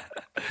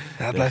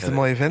 Ja, het blijft een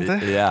mooie vent, hè?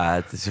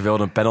 Ja, ze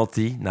wilde een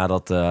penalty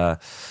nadat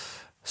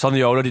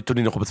Zaniolo, die toen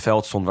hij nog op het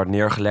veld stond, werd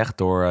neergelegd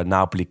door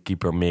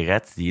Napoli-keeper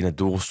Meret, die in het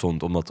doel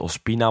stond omdat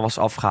Ospina was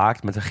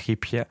afgehaakt met een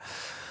griepje.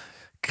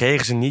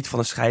 Kregen ze niet van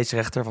de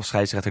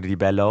scheidsrechter Di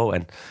Bello.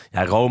 En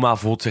Roma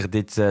voelt zich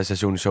dit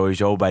seizoen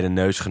sowieso bij de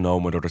neus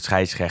genomen door de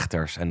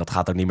scheidsrechters. En dat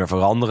gaat ook niet meer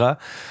veranderen.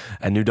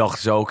 En nu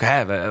dachten ze ook,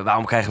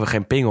 waarom krijgen we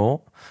geen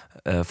pingel?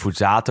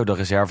 Fuzzato, de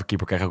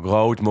reservekeeper, kreeg ook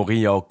rood.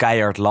 Mourinho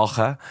keihard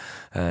lachen.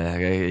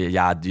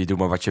 Je doet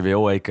maar wat je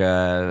wil. We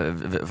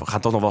gaan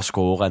toch nog wel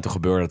scoren. En toen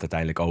gebeurde het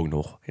uiteindelijk ook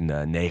nog in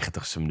de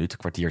 90ste minuut, een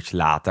kwartiertje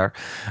later.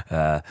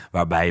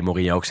 Waarbij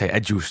Mourinho ook zei, è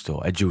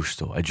giusto. Het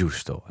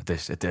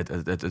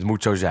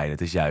moet zo zijn.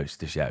 Het is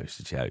juist.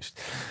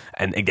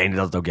 En ik denk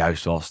dat het ook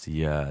juist was,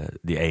 die 1-1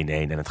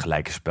 en het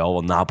gelijke spel.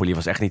 Want Napoli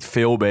was echt niet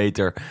veel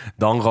beter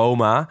dan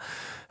Roma.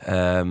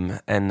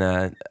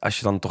 Als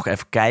je dan toch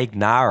even kijkt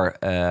naar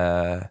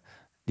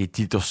die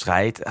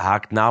titelstrijd,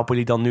 haakt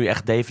Napoli dan nu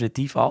echt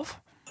definitief af?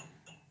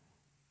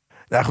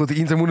 Ja goed, de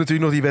Inter moet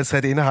natuurlijk nog die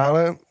wedstrijd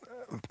inhalen.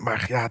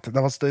 Maar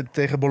dat was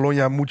tegen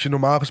Bologna moet je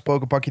normaal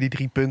gesproken pak je die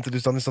 3 punten.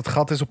 Dus dan is dat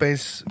gat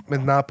opeens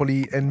met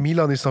Napoli en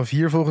Milan is dan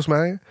 4 volgens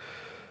mij.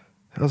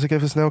 Als ik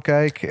even snel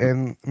kijk.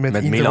 En met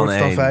Inter Milan wordt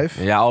het dan 5.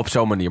 Ja, op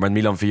zo'n manier. Met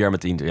Milan 4,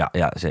 met Inter.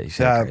 Ja,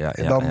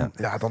 zeker. Dan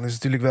is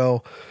het natuurlijk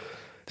wel.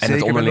 En zeker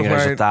het onderlinge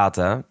resultaat,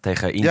 hè?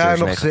 Tegen Inter is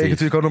negatief. Zeker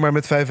natuurlijk ook nog maar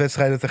met 5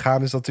 wedstrijden te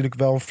gaan, is dat natuurlijk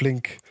wel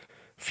een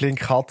flink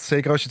gat.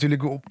 Zeker als je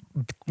natuurlijk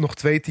nog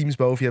 2 teams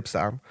boven je hebt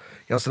staan.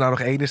 Ja, als er nou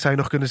nog 1 is, zou je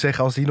nog kunnen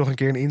zeggen, als die nog een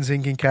keer een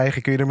inzinking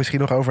krijgen, kun je er misschien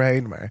nog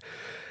overheen. Maar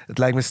het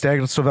lijkt me sterk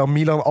dat zowel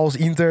Milan als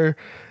Inter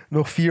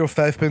nog 4 of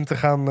 5 punten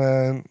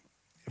gaan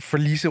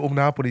verliezen op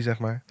Napoli, zeg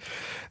maar.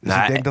 Dus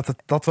ik denk dat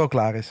dat wel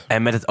klaar is.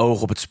 En met het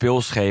oog op het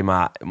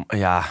speelschema,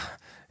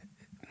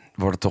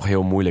 wordt het toch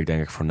heel moeilijk,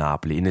 denk ik, voor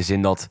Napoli. In de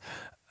zin dat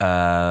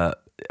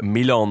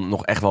Milan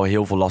nog echt wel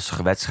heel veel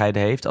lastige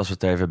wedstrijden heeft, als we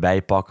het er even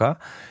bij pakken.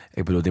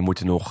 Ik bedoel, die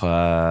moeten nog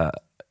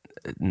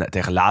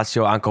tegen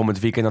Lazio aankomend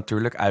weekend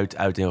natuurlijk,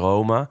 uit in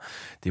Rome.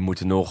 Die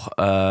moeten nog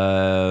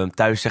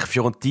thuis tegen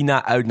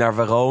Fiorentina, uit naar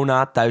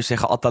Verona, thuis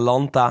tegen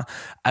Atalanta,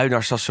 uit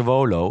naar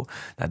Sassuolo.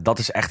 Nou, dat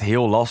is echt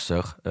heel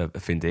lastig,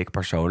 vind ik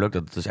persoonlijk.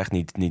 Dat is echt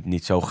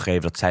niet zo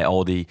gegeven dat zij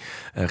al die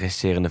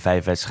resterende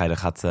 5 wedstrijden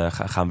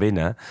gaan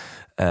winnen.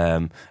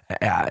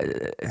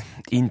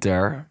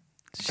 Inter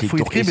zie ik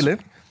toch kriebelen?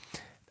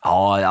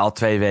 Al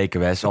 2 weken,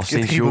 Wes. Al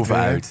sinds Juve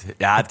uit.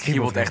 Ja, het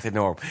kriebelt echt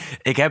enorm.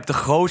 Ik heb de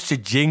grootste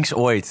jinx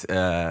ooit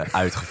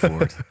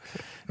uitgevoerd.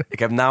 Ik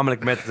heb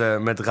namelijk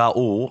met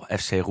Raoul,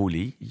 FC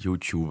Roelie,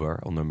 YouTuber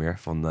onder meer,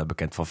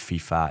 bekend van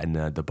FIFA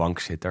en de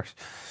bankzitters,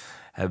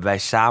 hebben wij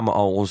samen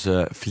al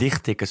onze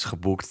vliegtickets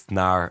geboekt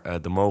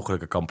naar de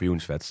mogelijke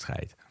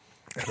kampioenswedstrijd.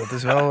 Ja, dat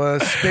is wel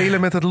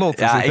spelen met het lot.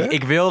 Ja,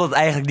 ik wil dat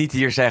eigenlijk niet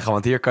hier zeggen,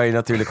 want hier kan je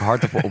natuurlijk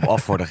hard op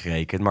af worden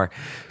gerekend. Maar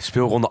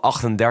speelronde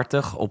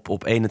 38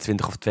 op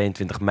 21 of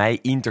 22 mei,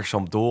 Inter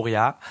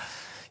Sampdoria.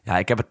 Ja,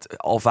 ik heb het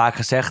al vaak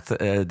gezegd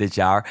dit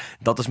jaar.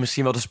 Dat is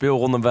misschien wel de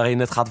speelronde waarin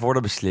het gaat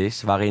worden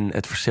beslist. Waarin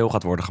het verschil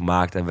gaat worden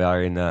gemaakt. En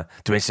waarin,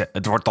 tenminste,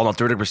 het wordt dan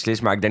natuurlijk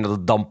beslist. Maar ik denk dat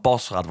het dan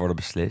pas gaat worden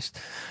beslist.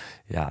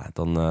 Ja,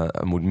 dan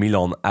moet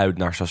Milan uit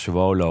naar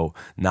Sassuolo.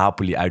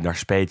 Napoli uit naar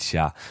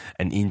Spezia.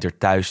 En Inter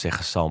thuis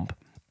tegen Samp.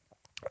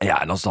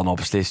 Ja, en als het dan al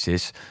beslist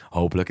is,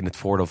 hopelijk in het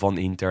voordeel van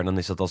Inter... dan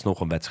is dat alsnog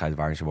een wedstrijd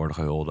waarin ze worden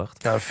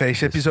gehuldigd. Ja, een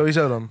feestje heb je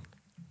sowieso dan.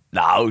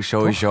 Nou,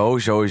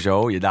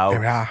 sowieso.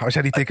 Ja, als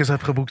jij die tickets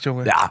hebt geboekt,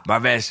 jongen. Ja,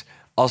 maar Wes,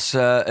 als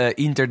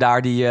Inter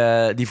daar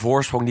die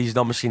voorsprong die ze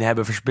dan misschien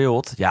hebben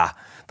verspeeld... ja,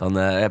 dan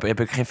heb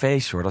ik geen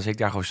feest, hoor. Dan zit ik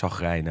daar gewoon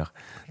chagrijnig.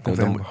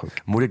 Dan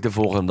moet ik de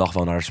volgende dag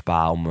wel naar de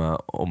spa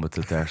om het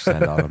te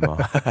herstellen allemaal.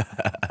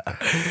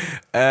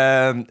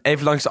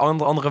 Even langs de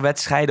andere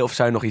wedstrijden. Of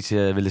zou je nog iets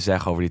willen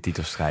zeggen over die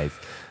titelstrijd?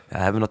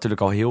 Daar hebben we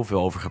natuurlijk al heel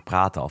veel over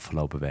gepraat de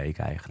afgelopen week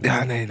eigenlijk.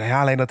 Ja, nee, nou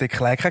ja, alleen dat ik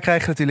gelijk ga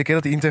krijgen natuurlijk. Hè,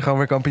 dat Inter gewoon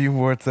weer kampioen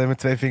wordt met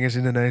 2 vingers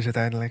in de neus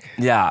uiteindelijk.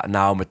 Ja,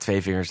 nou, met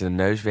 2 vingers in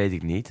de neus weet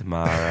ik niet.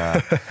 Maar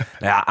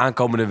nou ja,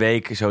 aankomende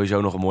week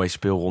sowieso nog een mooie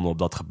speelronde op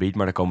dat gebied.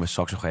 Maar daar komen we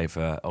straks nog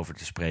even over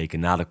te spreken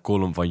na de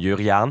column van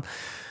Jurriaan.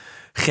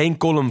 Geen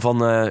column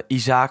van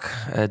Isaac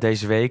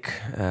deze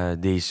week.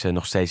 Die is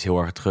nog steeds heel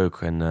erg druk.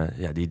 En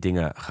ja, die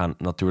dingen gaan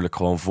natuurlijk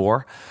gewoon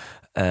voor.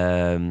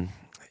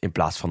 In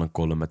plaats van een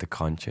column met de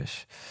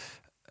krantjes.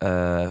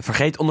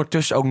 Vergeet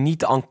ondertussen ook niet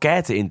de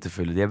enquête in te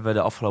vullen. Die hebben we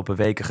de afgelopen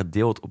weken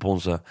gedeeld op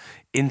onze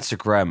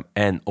Instagram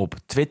en op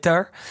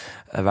Twitter.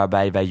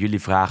 Waarbij wij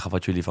jullie vragen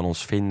wat jullie van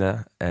ons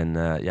vinden. En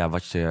ja,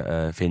 wat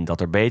je vindt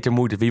dat er beter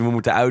moet. Wie we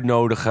moeten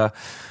uitnodigen.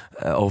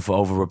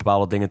 Over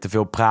bepaalde dingen te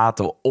veel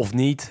praten of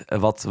niet.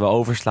 Wat we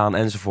overslaan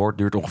enzovoort.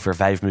 Duurt ongeveer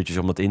 5 minuutjes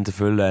om dat in te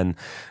vullen. En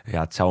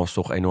ja, het zou ons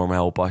toch enorm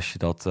helpen als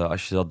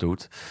je dat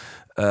doet.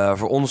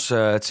 Voor ons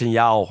het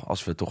signaal,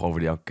 als we toch over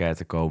die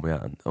enquête komen...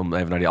 Ja, om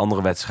even naar die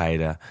andere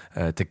wedstrijden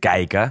te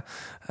kijken.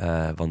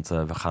 Want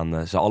we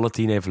gaan ze alle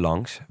 10 even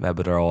langs. We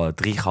hebben er al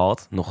 3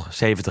 gehad, nog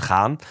 7 te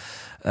gaan.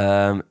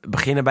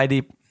 Beginnen bij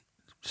die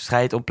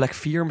strijd op plek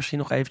 4 misschien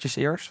nog eventjes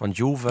eerst. Want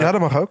Juve... Ja,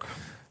 dat mag ook.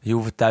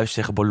 Juve thuis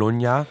tegen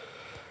Bologna.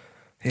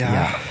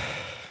 Ja,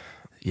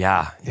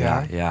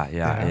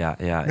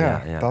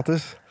 dat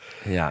is...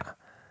 Ja,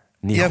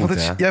 niet goed,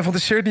 hè? Jij vond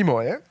het shirt niet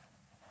mooi, hè?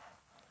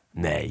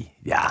 Nee.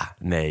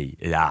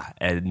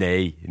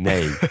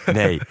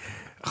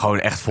 Gewoon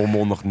echt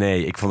volmondig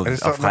nee. Ik vond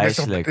het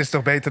afgrijselijk. Het is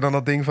toch beter dan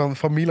dat ding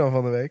van Milan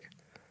van de week?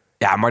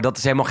 Ja, maar dat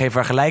is helemaal geen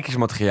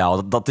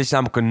vergelijkingsmateriaal. Dat is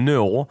namelijk een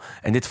 0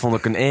 en dit vond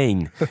ik een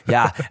 1.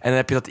 Ja, en dan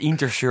heb je dat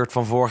Inter-shirt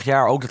van vorig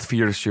jaar, ook dat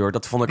 4e shirt.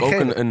 Dat vond ik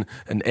ook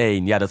een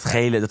 1. Ja, dat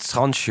gele, dat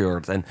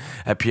strandshirt. En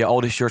heb je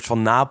al die shirts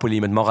van Napoli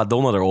met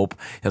Maradona erop.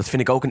 Ja, dat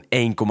vind ik ook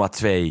een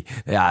 1,2.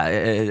 Ja,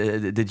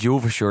 dit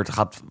Juve-shirt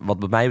gaat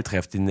wat mij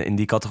betreft in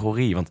die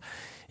categorie. Want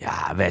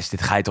ja, Wes,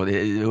 dit ga je toch...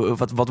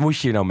 Wat moet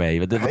je hier nou mee?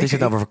 Wat is het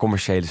nou voor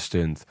commerciële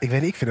stunt? Ik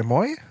weet niet, ik vind het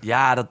mooi.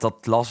 Ja, dat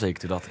las ik.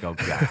 Toen dacht ik ook,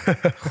 ja,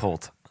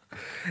 god...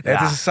 Ja.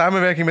 Het is een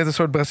samenwerking met een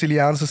soort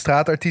Braziliaanse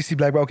straatartiest... die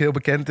blijkbaar ook heel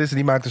bekend is. En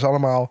die maakt dus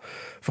allemaal,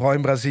 vooral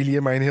in Brazilië...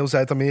 maar in heel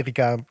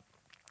Zuid-Amerika...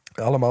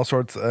 allemaal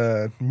soort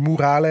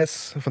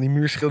murales, van die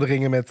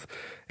muurschilderingen... met,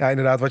 ja,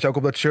 inderdaad, wat je ook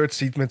op dat shirt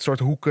ziet... met soort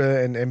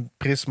hoeken en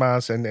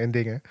prisma's en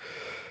dingen.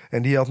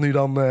 En die had nu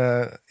dan...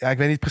 ja, ik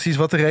weet niet precies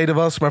wat de reden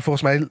was... maar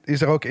volgens mij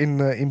is er ook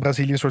in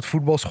Brazilië... een soort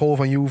voetbalschool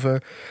van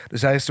Juve.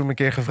 Dus hij is toen een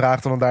keer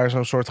gevraagd... om daar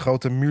zo'n soort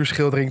grote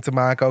muurschildering te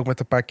maken... ook met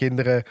een paar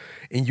kinderen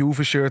in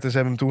Juve-shirt. En ze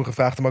hebben hem toen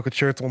gevraagd om ook het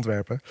shirt te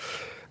ontwerpen.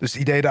 Dus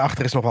het idee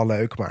daarachter is nog wel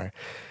leuk, maar...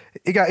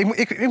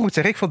 Ik moet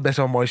zeggen, ik vond het best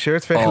wel een mooi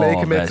shirt...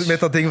 vergeleken met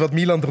dat ding wat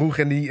Milan droeg...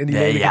 en die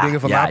lelijke dingen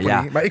van Napoli.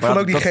 Ja. Maar ik vond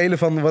ook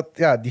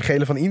die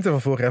gele van Inter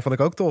van vorig jaar... vond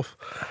ik ook tof.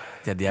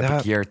 Ja, die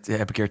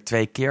heb ik hier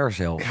 2 keer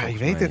zelf. Ja, je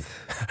weet het.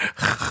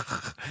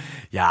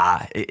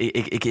 Ja,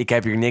 ik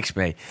heb hier niks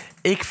mee.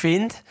 Ik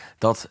vind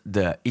dat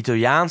de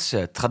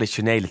Italiaanse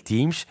traditionele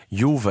teams...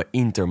 Juve,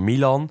 Inter,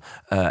 Milan...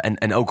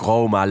 en ook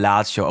Roma,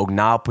 Lazio, ook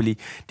Napoli...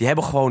 die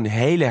hebben gewoon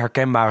hele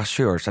herkenbare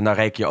shirts. En daar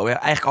reken je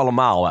eigenlijk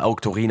allemaal.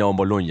 Ook Torino en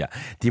Bologna.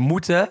 Die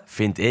moeten,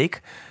 vind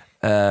ik...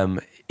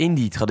 in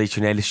die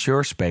traditionele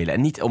shirt spelen.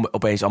 En niet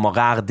opeens allemaal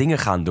rare dingen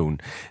gaan doen.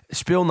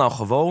 Speel nou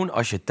gewoon,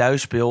 als je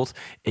thuis speelt...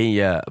 in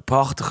je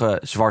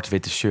prachtige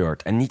zwart-witte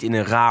shirt. En niet in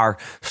een raar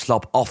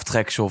slap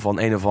aftreksel... van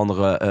een of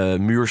andere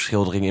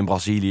muurschildering in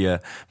Brazilië...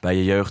 bij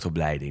je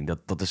jeugdopleiding.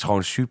 Dat is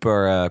gewoon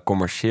super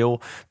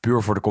commercieel.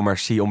 Puur voor de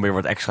commercie om weer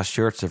wat extra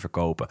shirts te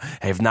verkopen.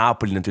 Heeft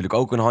Napoli natuurlijk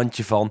ook een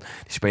handje van.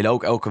 Die spelen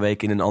ook elke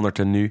week in een ander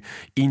tenue.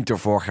 Inter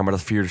vorig jaar maar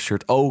dat 4e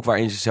shirt ook...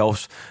 waarin ze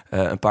zelfs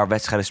een paar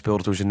wedstrijden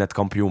speelden... toen ze net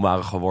kampioen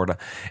waren geworden...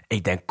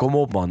 Ik denk, kom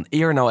op man,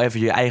 eer nou even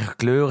je eigen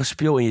kleuren.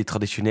 Speel in je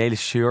traditionele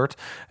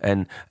shirt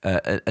en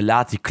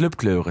laat die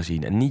clubkleuren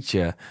zien. En niet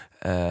je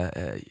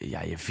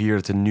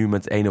 4e tenue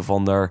met een of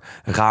ander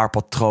raar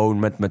patroon...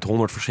 met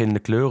 100 verschillende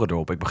kleuren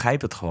erop. Ik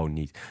begrijp het gewoon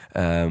niet.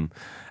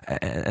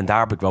 En daar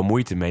heb ik wel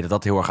moeite mee,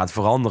 dat heel erg aan het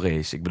veranderen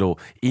is. Ik bedoel,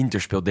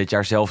 Inter speelt dit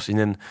jaar zelfs in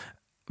een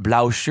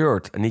blauw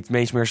shirt. En niet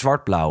eens meer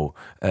zwart-blauw.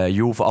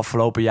 Juve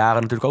afgelopen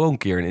jaren natuurlijk ook een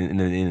keer in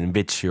een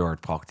wit shirt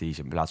praktisch...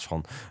 in plaats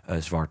van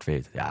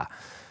zwart-wit. Ja...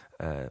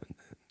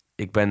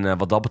 Ik ben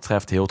wat dat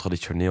betreft heel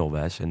traditioneel,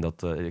 Wes. En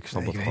ik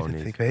snap het gewoon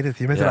niet. Ik weet het.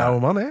 Je bent een oude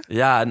man, hè?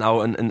 Ja,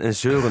 een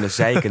zeurende,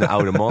 zeikende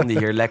oude man... die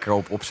hier lekker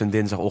op zijn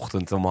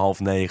dinsdagochtend om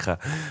 8:30...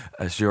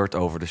 zeurt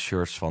over de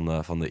shirts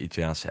van de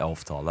Italiaanse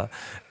elftallen.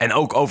 En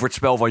ook over het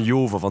spel van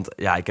Juve. Want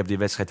ja, ik heb die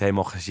wedstrijd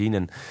helemaal gezien...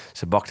 en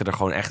ze bakten er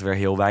gewoon echt weer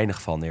heel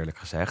weinig van, eerlijk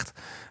gezegd.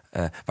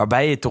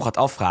 Waarbij je toch gaat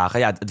afvragen...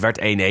 Ja, het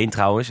werd 1-1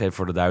 trouwens, even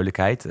voor de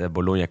duidelijkheid.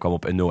 Bologna kwam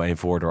op 0-1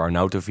 voor door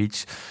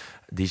Arnautovic...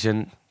 die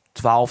zijn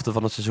 12e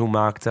van het seizoen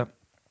maakte...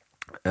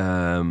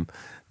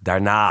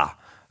 Daarna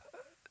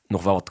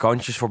nog wel wat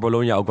kansjes voor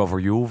Bologna, ook wel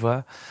voor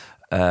Juve.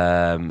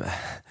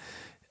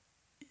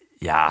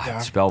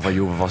 Het spel van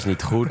Juve was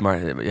niet goed.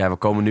 Maar we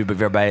komen nu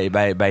weer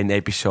bij een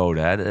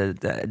episode. Hè.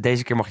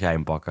 Deze keer mag jij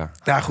hem pakken.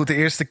 Ja, goed. De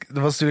eerste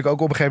was natuurlijk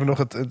ook op een gegeven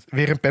moment nog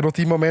weer een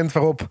penalty moment...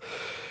 waarop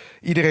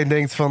iedereen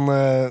denkt van...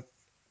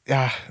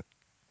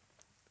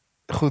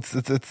 goed,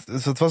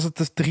 wat was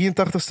het? De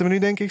 83ste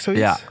minuut, denk ik,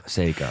 zoiets? Ja,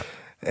 zeker.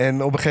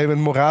 En op een gegeven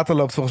moment Morata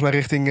loopt volgens mij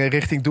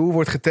richting doel,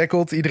 wordt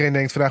getackeld. Iedereen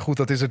denkt van, goed,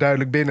 dat is er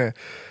duidelijk binnen.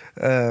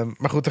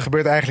 Maar goed, er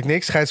gebeurt eigenlijk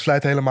niks. Scheids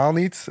fluit helemaal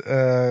niet.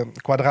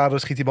 Quadrado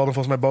schiet die bal dan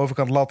volgens mij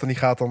bovenkant lat en die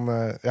gaat dan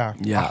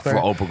achter.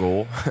 Voor open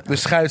goal.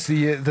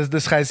 De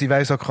scheids die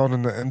wijst ook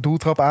gewoon een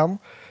doeltrap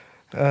aan.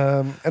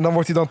 En dan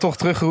wordt hij dan toch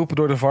teruggeroepen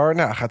door de VAR.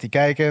 Nou, gaat hij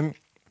kijken.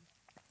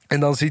 En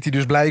dan ziet hij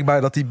dus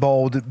blijkbaar dat die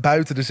bal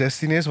buiten de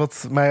 16 is.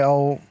 Wat mij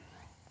al...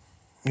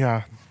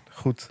 Ja...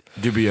 Goed.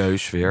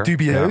 Dubieus weer.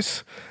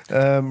 Dubieus.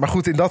 Ja. Maar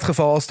goed, in dat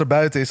geval, als het er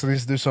buiten is... dan is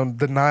het dus zo'n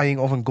denying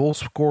of een goal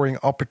scoring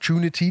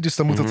opportunity. Dus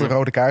dan moet het een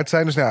rode kaart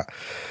zijn. Dus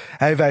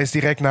hij wijst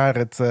direct naar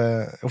het...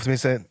 of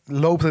tenminste,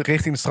 loopt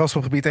richting het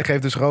strafschopgebied... en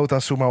geeft dus rood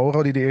aan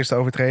Soumaoro... die de eerste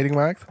overtreding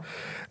maakt.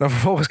 Dan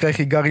vervolgens kreeg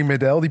je Gary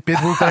Medel. Die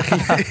pitbull krijg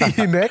je in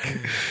je nek.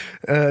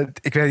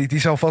 Ik weet niet, die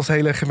zal vast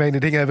hele gemene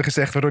dingen hebben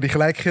gezegd... waardoor hij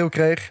gelijk geel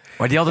kreeg.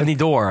 Maar die had het niet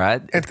door, hè?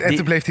 En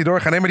toen bleef hij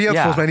doorgaan. Nee, maar die had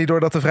volgens mij niet door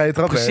dat de vrije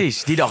trap werd.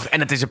 Precies, die dacht, en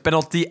het is een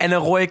penalty en een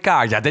rode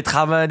kaart. Ja, dit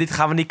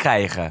gaan we niet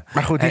krijgen.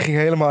 Maar goed, die ging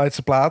helemaal uit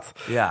zijn plaat.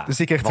 Ja, dus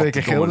die kreeg 2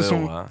 keer geel. Dus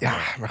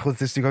maar goed,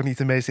 het is natuurlijk ook niet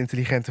de meest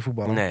intelligente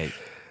voetballer. Nee.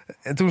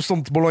 En toen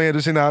stond Bologna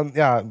dus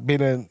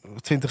binnen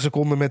 20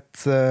 seconden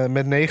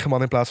met 9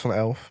 man in plaats van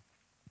 11.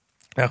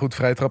 Ja goed,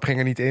 vrije trap ging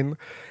er niet in.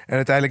 En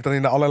uiteindelijk dan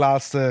in de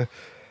allerlaatste...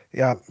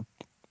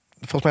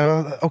 volgens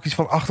mij ook iets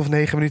van 8 of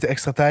 9 minuten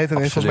extra tijd. En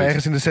volgens mij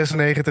ergens in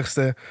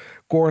de 96e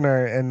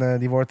corner. En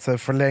die wordt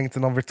verlengd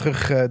en dan weer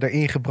terug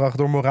erin gebracht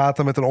door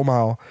Morata met een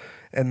omhaal.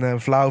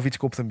 En Vlahovic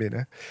kopt hem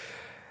binnen.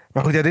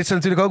 Maar goed, dit zijn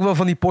natuurlijk ook wel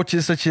van die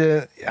potjes dat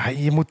je...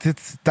 Ja,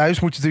 thuis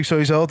moet je natuurlijk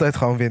sowieso altijd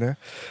gewoon winnen.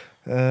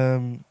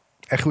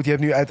 En goed,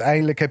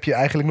 heb je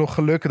eigenlijk nog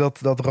geluk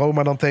dat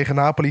Roma dan tegen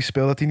Napoli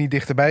speelt, dat die niet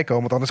dichterbij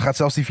komen. Want anders gaat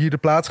zelfs die 4e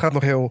plaats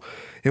nog heel,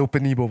 heel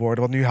penibel worden.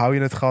 Want nu hou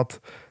je het gat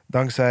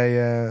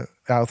dankzij...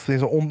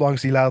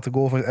 ondanks die late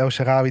goal van El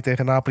Shaarawy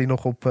tegen Napoli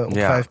nog op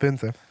 5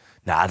 punten.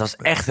 Nou, dat is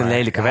echt een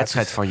lelijke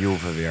wedstrijd van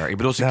Juve weer. Ik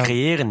bedoel, ze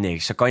creëren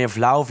niks. Dan kan je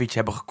Vlahovic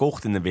hebben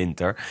gekocht in de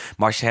winter.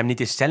 Maar als je hem niet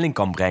in stelling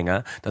kan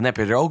brengen, dan heb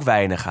je er ook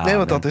weinig aan. Nee,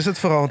 want dat is het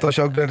vooral. Want als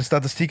je ook naar de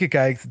statistieken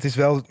kijkt, het is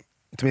wel...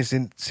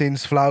 Tenminste,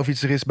 sinds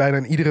Vlahovic er is, bijna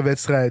in iedere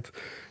wedstrijd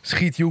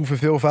schiet Juve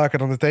veel vaker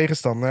dan de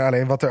tegenstander.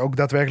 Alleen wat er ook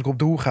daadwerkelijk op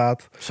doel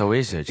gaat. Zo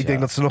is het, Ik denk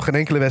dat ze nog geen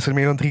enkele wedstrijd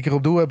meer dan 3 keer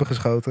op doel hebben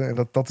geschoten.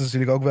 En dat is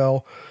natuurlijk ook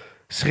wel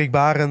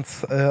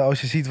schrikbarend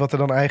als je ziet wat er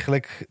dan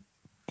eigenlijk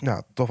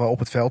toch wel op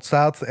het veld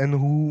staat. En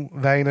hoe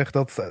weinig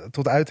dat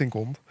tot uiting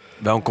komt.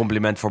 Wel een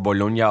compliment voor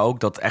Bologna ook,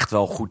 dat echt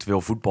wel goed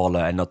wil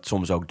voetballen en dat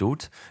soms ook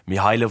doet.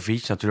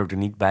 Mihailovic natuurlijk er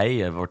niet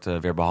bij, wordt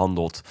weer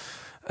behandeld...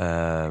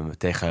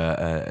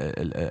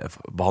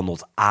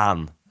 behandeld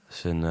aan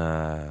zijn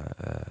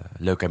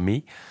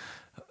leukemie.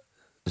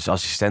 Dus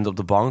assistent op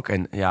de bank.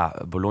 En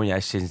Bologna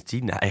is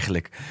sindsdien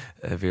eigenlijk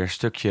weer een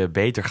stukje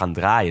beter gaan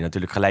draaien.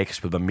 Natuurlijk gelijk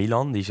gespeeld bij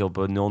Milan, die ze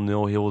op 0-0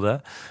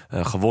 hielden.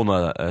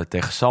 Gewonnen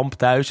tegen Samp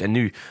thuis. En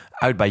nu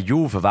uit bij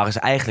Juve waren ze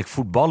eigenlijk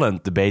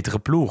voetballend de betere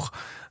ploeg.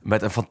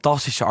 Met een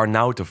fantastische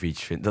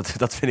Arnautovic.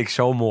 Dat vind ik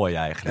zo mooi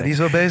eigenlijk. Ja, die is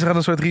wel bezig aan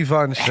een soort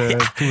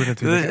revanche tour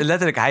natuurlijk.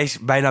 Letterlijk, hij is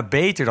bijna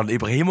beter dan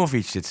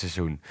Ibrahimovic dit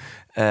seizoen.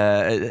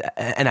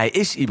 En hij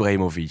is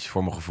Ibrahimovic,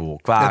 voor mijn gevoel.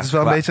 Het is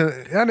wel een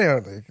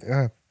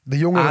beetje... de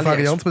jongere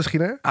variant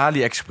misschien, hè?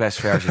 AliExpress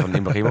versie van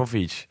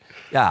Ibrahimovic.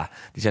 Ja,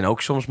 die zijn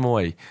ook soms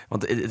mooi.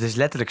 Want het is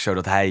letterlijk zo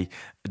dat hij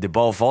de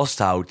bal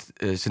vasthoudt,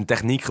 zijn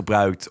techniek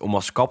gebruikt om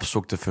als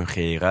kapstok te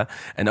fungeren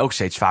en ook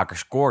steeds vaker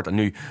scoort. En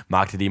nu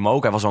maakte hij hem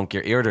ook. Hij was al een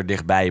keer eerder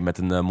dichtbij met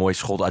een mooi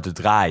schot uit de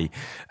draai.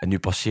 En nu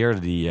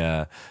passeerde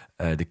hij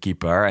de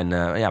keeper en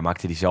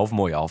maakte hij zelf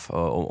mooi af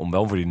om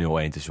wel voor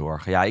die 0-1 te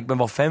zorgen. Ja, ik ben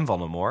wel fan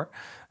van hem, hoor.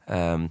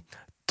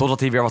 Totdat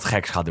hij weer wat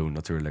geks gaat doen,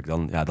 natuurlijk.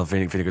 Dan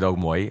vind ik het ook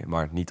mooi,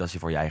 maar niet als je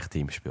voor je eigen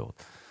team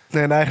speelt.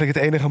 Nee, en eigenlijk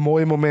het enige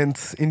mooie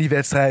moment in die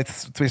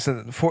wedstrijd,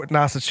 tenminste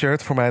naast het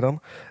shirt voor mij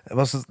dan,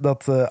 was het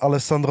dat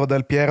Alessandro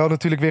Del Piero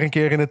natuurlijk weer een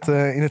keer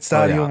in het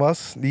stadion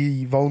was.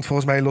 Die woont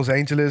volgens mij in Los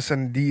Angeles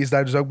en die is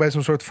daar dus ook bij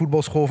zo'n soort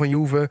voetbalschool van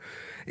Juve.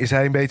 Is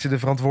hij een beetje de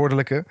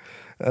verantwoordelijke.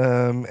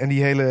 En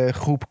die hele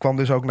groep kwam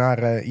dus ook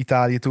naar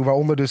Italië toe,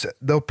 waaronder dus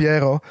Del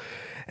Piero.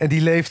 En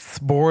die leeft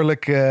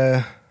behoorlijk...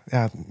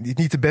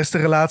 niet de beste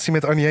relatie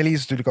met Agnelli. Is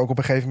natuurlijk ook op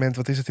een gegeven moment,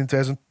 wat is het, in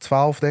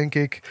 2012 denk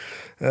ik,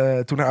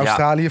 toen naar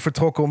Australië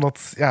vertrokken, omdat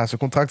zijn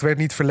contract werd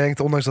niet verlengd,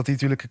 ondanks dat hij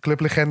natuurlijk een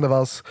clublegende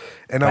was.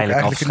 En pijnlijk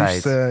ook eigenlijk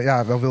het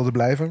liefst wel wilde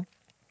blijven.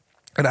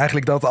 En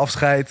eigenlijk dat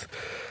afscheid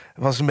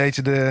was een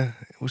beetje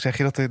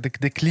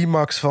de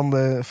climax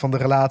van de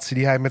relatie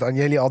die hij met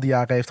Agnelli al die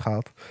jaren heeft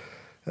gehad.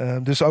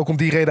 Dus ook om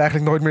die reden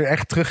eigenlijk nooit meer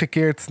echt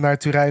teruggekeerd naar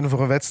Turijn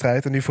voor een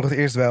wedstrijd. En nu voor het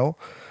eerst wel.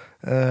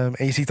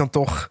 En je ziet dan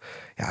toch,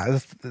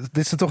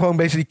 dit is toch wel een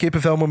beetje die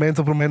kippenvel moment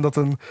op het moment dat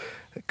een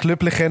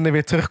clublegende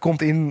weer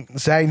terugkomt in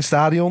zijn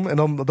stadion. En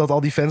dan dat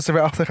al die fans er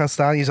weer achter gaan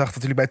staan. Je zag het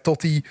natuurlijk bij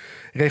Totti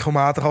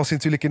regelmatig als hij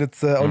natuurlijk in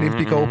het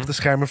Olympico op de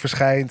schermen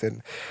verschijnt.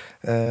 En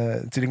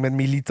natuurlijk met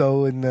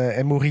Milito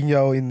en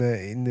Mourinho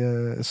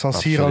in San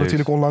Siro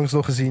natuurlijk onlangs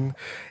nog gezien.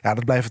 Ja,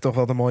 dat blijven toch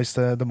wel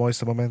de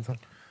mooiste momenten.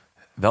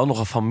 Wel nog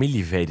een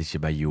familievedetje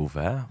bij Juve,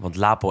 hè? Want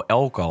Lapo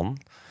Elkan,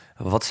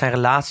 wat is zijn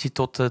relatie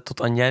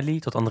tot Agnelli,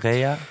 tot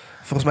Andrea?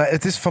 Volgens mij,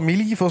 het is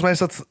familie. Volgens mij is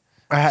dat...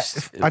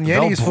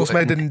 Agnelli is volgens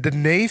mij de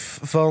neef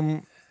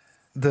van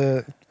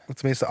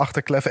tenminste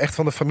achterklef, echt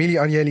van de familie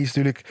Agnelli is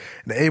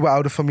natuurlijk een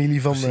eeuwenoude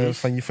familie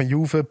van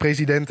Juve,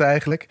 president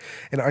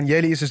eigenlijk. En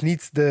Agnelli is dus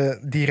niet de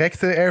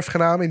directe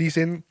erfgenaam in die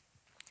zin.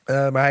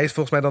 Maar hij is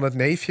volgens mij dan het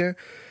neefje.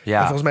 Ja.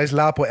 En volgens mij is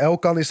Lapo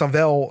Elkan is dan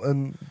wel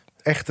een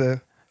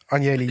echte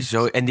Agnelli.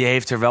 Zo, en die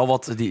heeft er wel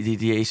wat...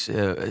 Die is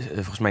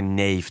volgens mij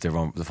neef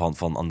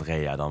van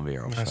Andrea dan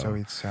weer. Of zo.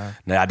 Zoiets, ja.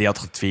 Nou ja, die had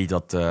getweet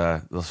dat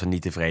ze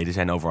niet tevreden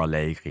zijn over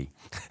Allegri.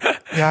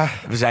 Ja.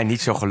 We zijn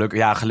niet zo gelukkig...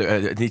 Ja,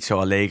 niet zo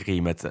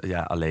Allegri met...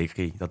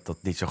 Allegri. Dat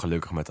niet zo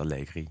gelukkig met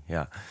Allegri.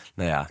 Ja.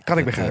 Nou ja, kan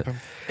ik begrijpen.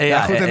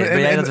 Goed, ben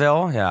jij dat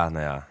wel? Ja,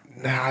 nou ja.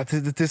 Ja,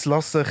 het is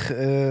lastig.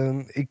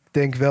 Ik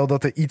denk wel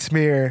dat er iets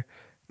meer...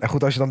 Nou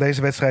goed, als je dan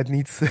deze wedstrijd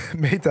niet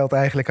meetelt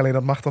eigenlijk, alleen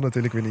dat mag dan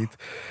natuurlijk weer niet.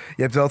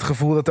 Je hebt wel het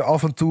gevoel dat er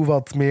af en toe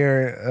wat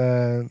meer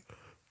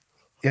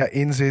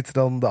in zit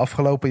dan de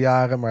afgelopen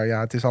jaren. Maar ja,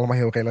 het is allemaal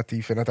heel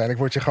relatief. En uiteindelijk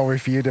word je gewoon weer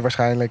vierde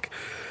waarschijnlijk.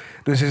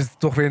 Dus is het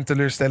toch weer een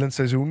teleurstellend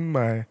seizoen.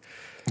 Maar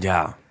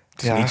ja,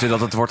 het is niet zo dat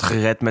het wordt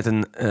gered met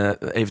een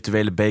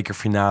eventuele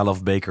bekerfinale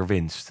of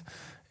bekerwinst.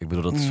 Ik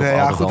bedoel, dat is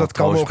goed, dat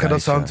kan nog. En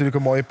dat zou natuurlijk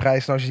een mooie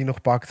prijs zijn als je die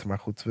nog pakt. Maar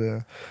goed,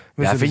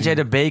 vind jij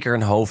de beker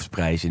een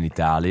hoofdprijs in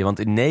Italië? Want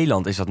in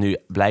Nederland is dat nu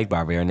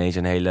blijkbaar weer ineens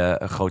een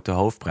hele grote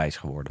hoofdprijs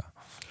geworden.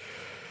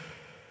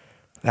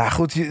 Ja,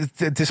 goed,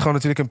 het is gewoon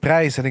natuurlijk een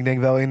prijs. En ik denk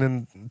wel in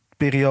een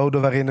periode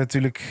waarin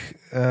natuurlijk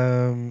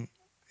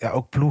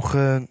ook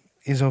ploegen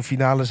in zo'n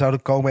finale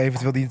zouden komen,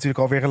 eventueel die natuurlijk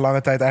alweer een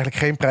lange tijd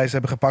eigenlijk geen prijs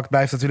hebben gepakt,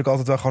 blijft natuurlijk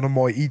altijd wel gewoon een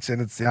mooi iets. En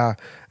het,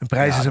 een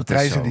prijs is een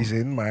prijs in die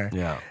zin, maar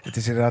het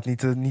is inderdaad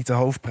niet de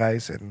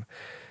hoofdprijs. En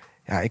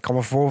ja, ik kan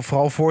me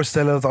vooral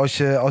voorstellen dat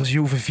als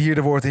Juve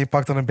vierde wordt en je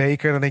pakt dan een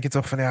beker, dan denk je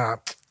toch van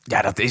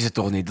ja, dat is het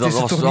toch niet. Dat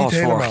was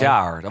vorig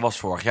jaar. Dat was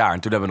vorig jaar. En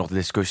toen hebben we nog de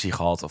discussie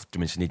gehad, of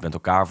tenminste niet met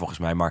elkaar volgens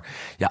mij, maar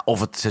of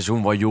het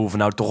seizoen waar Juve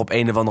nou toch op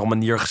een of andere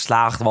manier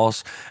geslaagd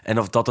was en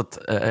of dat het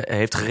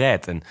heeft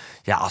gered. En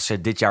ja, als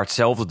ze dit jaar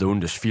hetzelfde doen,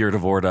 dus vierde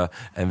worden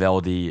en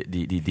wel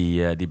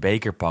die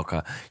beker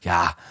pakken,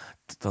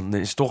 dan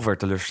is het toch weer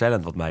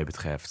teleurstellend wat mij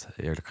betreft,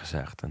 eerlijk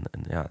gezegd. En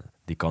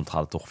die kant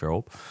gaat het toch weer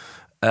op.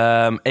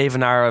 Even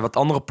naar wat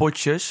andere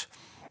potjes.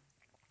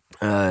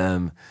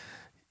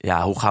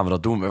 Hoe gaan we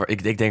dat doen?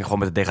 Ik denk gewoon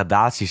met de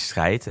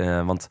degradatiestrijd.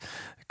 Want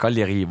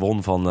Cagliari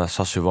won van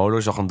Sassuolo.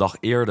 Zag een dag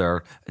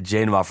eerder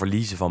Genoa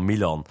verliezen van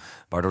Milan.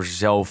 Waardoor ze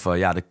zelf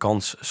de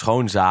kans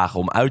schoonzagen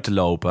om uit te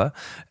lopen.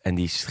 En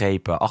die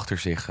strepen achter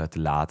zich te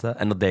laten.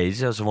 En dat deden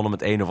ze. Ze wonnen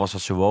met 1-0 van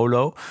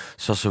Sassuolo.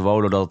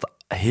 Sassuolo dat het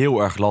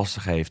heel erg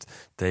lastig heeft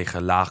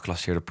tegen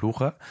laaggeklasseerde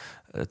ploegen.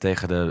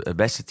 Tegen de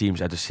beste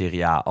teams uit de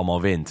Serie A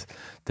allemaal wint.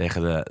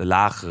 Tegen de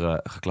lagere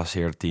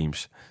geclasseerde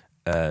teams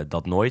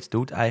dat nooit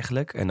doet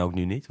eigenlijk. En ook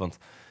nu niet, want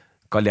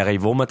Cagliari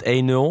won met 1-0.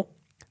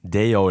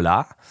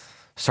 Deola,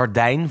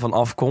 Sardijn van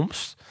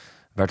afkomst,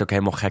 werd ook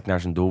helemaal gek naar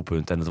zijn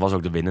doelpunt. En dat was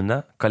ook de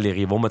winnende.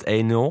 Cagliari won met 1-0.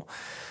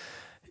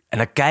 En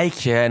dan kijk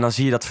je en dan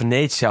zie je dat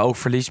Venezia ook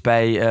verliest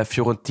bij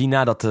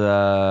Fiorentina. Dat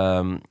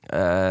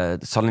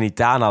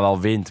Salernitana wel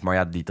wint,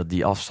 maar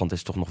die afstand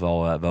is toch nog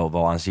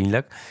wel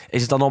aanzienlijk.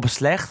 Is het dan op een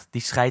slecht,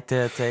 die strijd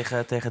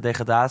tegen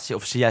degradatie?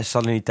 Of zie jij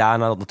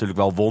Salernitana, dat natuurlijk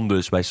wel won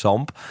dus bij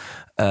Samp,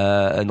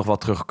 nog wel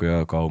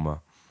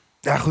terugkomen?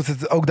 Ja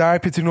goed, ook daar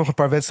heb je natuurlijk nog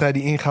een paar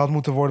wedstrijden die ingehaald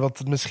moeten worden, wat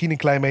het misschien een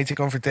klein beetje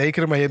kan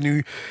vertekenen. Maar je hebt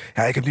nu,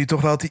 ik heb nu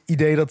toch wel het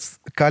idee dat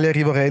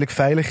Cagliari wel redelijk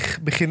veilig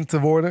begint te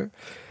worden.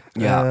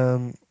 Ja.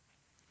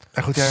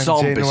 Goed,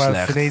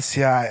 Genoa,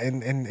 Venezia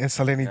en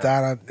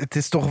Salernitana. Ja. Het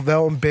is toch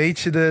wel een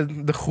beetje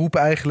de groep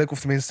eigenlijk, of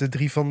tenminste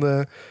twee van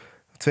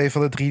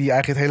de drie die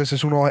eigenlijk het hele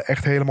seizoen al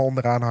echt helemaal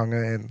onderaan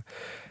hangen.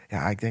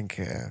 En ik denk...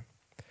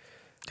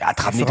 het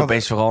gaat niet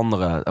opeens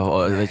veranderen.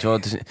 Weet je wel,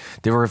 het is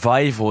de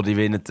revival die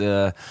we in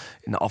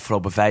de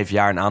afgelopen 5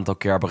 jaar een aantal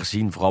keer hebben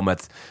gezien. Vooral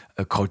met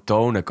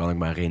Crotone, kan ik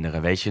me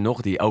herinneren. Weet je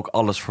nog? Die ook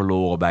alles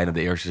verloren bijna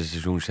de eerste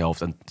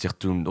seizoenshelft. En zich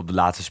toen op de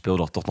laatste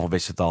speeldag toch nog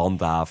wisten te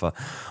handhaven.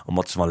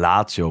 Omdat ze van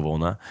Lazio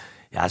wonnen.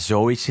 Ja,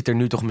 zoiets zit er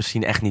nu toch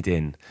misschien echt niet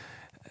in.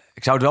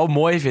 Ik zou het wel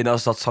mooi vinden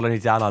als dat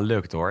Salernitana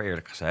lukt, hoor,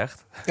 eerlijk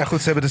gezegd. Ja goed,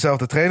 ze hebben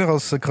dezelfde trainer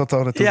als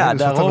Crotone toen. Ja,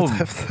 dus daarom. Wat dat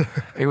betreft.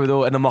 Ik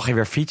bedoel, en dan mag je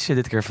weer fietsen.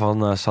 Dit keer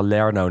van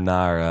Salerno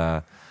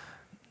naar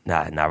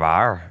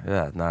waar?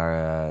 Ja,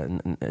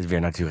 weer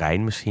naar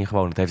Turijn misschien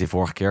gewoon. Dat heeft hij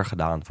vorige keer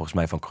gedaan. Volgens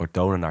mij van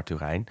Crotone naar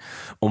Turijn.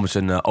 Om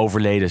zijn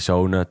overleden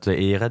zoon te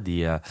eren.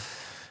 Die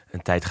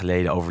een tijd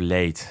geleden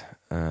overleed.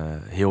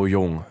 Heel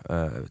jong.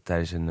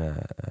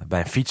 Bij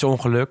een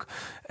fietsongeluk.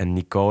 En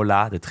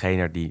Nicola, de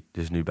trainer die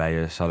dus nu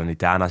bij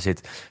Salernitana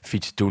zit,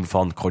 fietste toen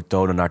van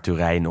Crotone naar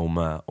Turijn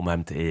om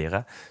hem te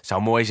eren.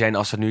 Zou mooi zijn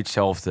als ze nu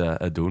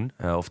hetzelfde doen.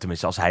 Of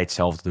tenminste als hij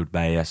hetzelfde doet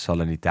bij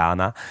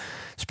Salernitana.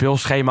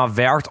 Speelschema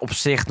werkt op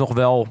zich nog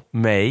wel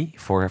mee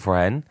voor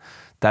hen.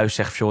 Thuis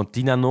tegen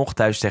Fiorentina nog.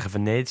 Thuis tegen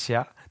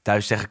Venezia.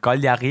 Thuis tegen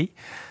Cagliari.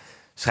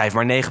 Schrijf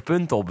maar 9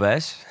 punten op,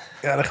 Wes.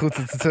 Ja, nou goed.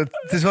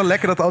 Het is wel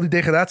lekker dat al die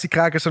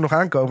degradatiekrakers er nog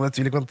aankomen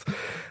natuurlijk. Want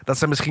dat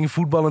zijn misschien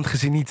voetballend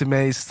gezien niet de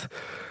meest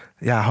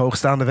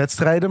hoogstaande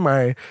wedstrijden.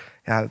 Maar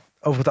ja,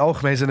 over het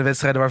algemeen zijn de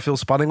wedstrijden waar veel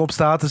spanning op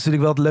staat. Dat is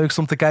natuurlijk wel het leukste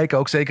om te kijken.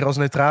 Ook zeker als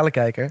neutrale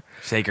kijker.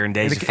 Zeker in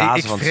deze ik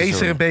fase van het vrees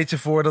seizoen. er een beetje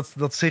voor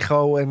dat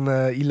Ziggo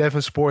en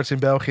Eleven Sports in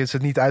België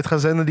het niet uit gaan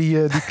zenden,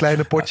 die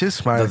kleine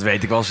potjes. Maar Dat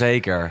weet ik wel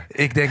zeker.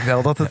 ik denk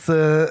wel dat het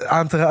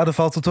aan te raden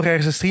valt om toch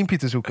ergens een streampje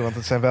te zoeken. Want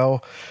het zijn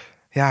wel...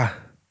 Ja,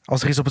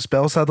 als er iets op het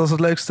spel staat, dat is het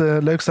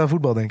leukste aan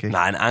voetbal, denk ik.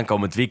 Nou, en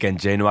aankomend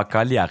weekend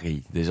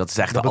Genoa-Cagliari. Dus dat is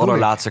echt Dat de bedoel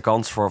allerlaatste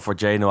kans voor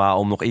Genoa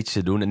om nog iets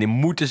te doen. En die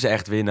moeten ze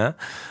echt winnen.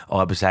 Al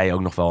hebben zij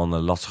ook nog wel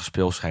een lastig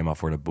speelschema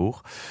voor de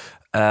boeg.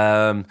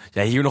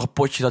 Hier nog een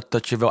potje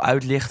dat je wil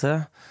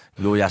uitlichten. Ik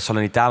bedoel,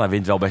 Salernitana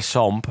wint wel bij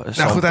Samp.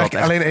 Nou goed,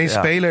 eigenlijk alleen één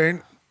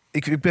speler.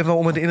 Ik ben wel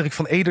onder de indruk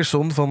van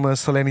Ederson van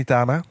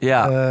Salernitana.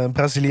 Ja.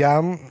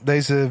 Braziliaan,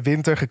 deze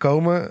winter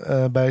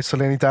gekomen. Bij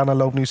Salernitana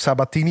loopt nu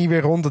Sabatini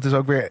weer rond. Dat is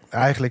ook weer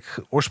eigenlijk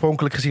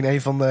oorspronkelijk gezien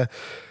een van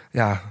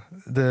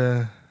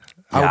de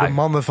oude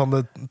mannen van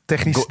de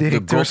technische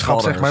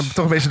directeurschap, zeg maar.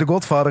 Toch een beetje de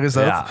godvader is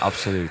dat. Ja,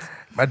 absoluut.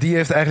 Maar die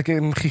heeft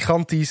eigenlijk een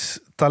gigantisch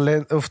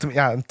talent,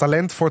 een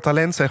talent voor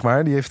talent, zeg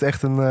maar. Die heeft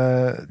echt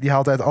die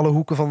haalt uit alle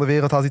hoeken van de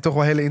wereld, haalt hij toch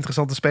wel hele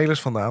interessante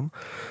spelers vandaan.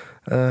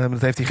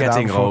 Dat heeft hij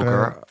gedaan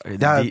voor...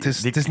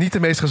 Het is niet de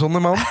meest gezonde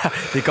man.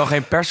 Die kan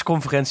geen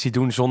persconferentie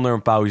doen zonder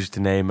een pauze te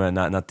nemen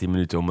na 10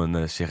 minuten om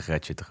een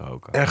sigaretje te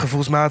roken. En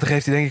gevoelsmatig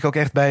heeft hij denk ik ook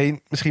echt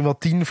bij misschien wel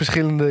 10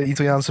 verschillende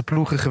Italiaanse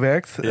ploegen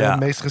gewerkt. Ja.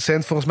 Meest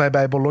recent volgens mij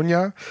bij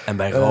Bologna. En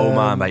bij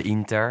Roma en bij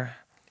Inter.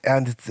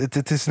 Ja,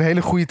 het is een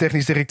hele goede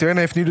technisch directeur. En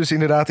heeft nu dus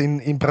inderdaad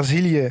in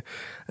Brazilië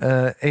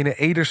ene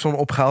Ederson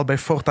opgehaald bij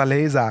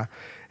Fortaleza.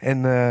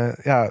 En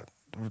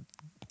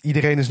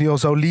iedereen is nu al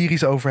zo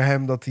lyrisch over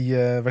hem dat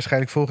hij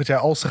waarschijnlijk volgend jaar,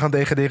 als ze gaan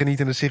degraderen, niet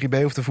in de Serie B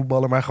hoeft te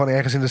voetballen, maar gewoon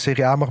ergens in de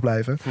Serie A mag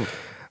blijven.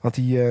 Want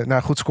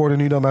hij scoorde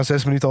nu dan na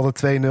 6 minuten al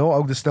de 2-0.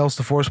 Ook de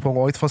snelste voorsprong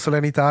ooit van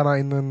Salernitana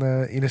in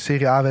een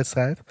Serie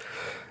A-wedstrijd.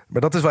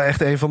 Maar dat is wel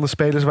echt een van de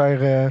spelers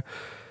waar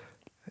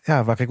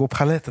ik op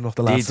ga letten nog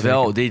de laatste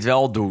weken. Die het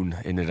wel doen,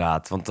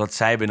 inderdaad. Want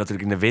zij hebben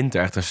natuurlijk in de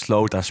winter echt een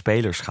sloot aan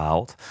spelers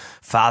gehaald.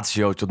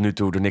 Fazio tot nu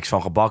toe er niks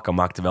van gebakken,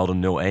 maakte wel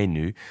de 0-1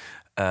 nu.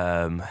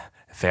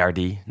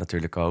 Verdi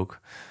natuurlijk ook.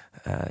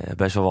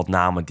 Best wel wat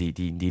namen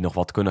die nog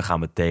wat kunnen gaan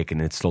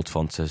betekenen in het slot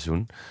van het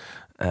seizoen.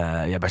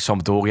 Bij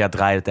Sampdoria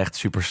draaide het echt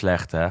super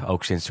slecht. Hè?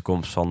 Ook sinds de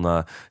komst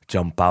van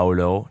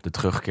Gianpaolo. De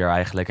terugkeer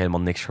eigenlijk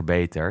helemaal niks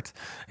verbeterd.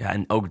 Ja,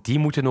 en ook die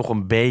moeten nog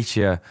een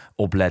beetje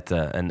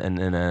opletten.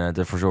 En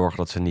ervoor zorgen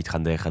dat ze niet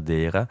gaan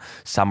degraderen.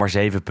 Staan maar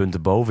 7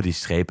 punten boven die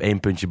streep. 1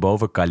 puntje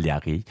boven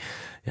Cagliari.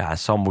 Ja,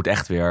 Sam moet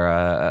echt weer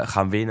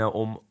gaan winnen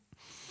om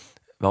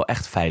wel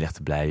echt veilig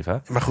te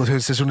blijven. Maar goed,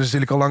 hun seizoen is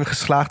natuurlijk al lang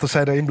geslaagd als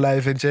zij erin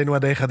blijven en Genoa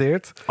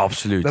degradeert.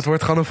 Absoluut. Dat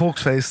wordt gewoon een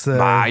volksfeest.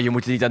 Maar je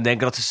moet er niet aan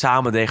denken dat ze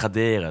samen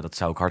degraderen. Dat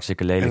zou ik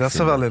hartstikke lelijk vinden. Dat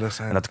zou wel lullig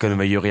zijn. En dat kunnen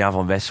we Juriaan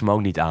van Wessem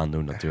ook niet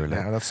aandoen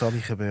natuurlijk. Ja, dat zal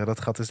niet gebeuren.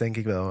 Dat gat is denk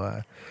ik wel...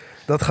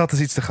 dat gat is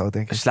iets te groot,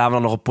 denk ik. Slaan we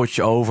dan nog een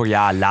potje over.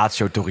 Ja,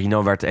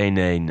 Lazio-Torino werd 1-1.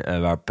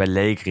 Waar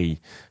Pellegrini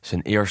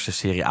zijn eerste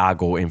Serie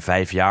A-goal in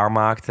 5 jaar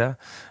maakte.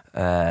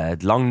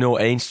 Het lang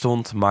 0-1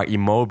 stond, maar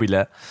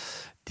Immobile,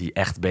 die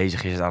echt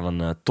bezig is aan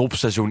een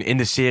topseizoen in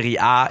de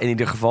Serie A in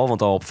ieder geval,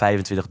 want al op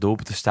 25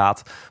 doelpunten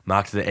staat,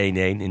 maakte de 1-1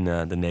 in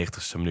de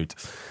 90ste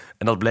minuut.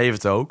 En dat bleef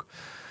het ook.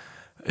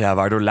 Ja,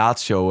 waardoor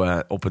Lazio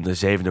op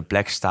een 7e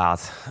plek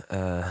staat.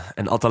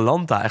 En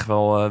Atalanta echt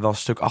wel een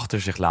stuk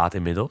achter zich laat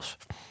inmiddels.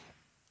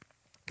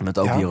 Met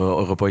ook die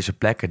Europese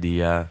plekken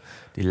die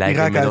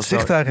lijken inmiddels uit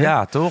zicht daar, hè?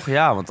 Ja, toch?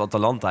 Ja, want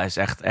Atalanta is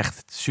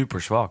echt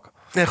super zwak.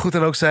 Ja, goed,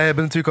 en ook zij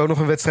hebben natuurlijk ook nog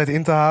een wedstrijd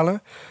in te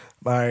halen.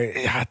 Maar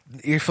ja,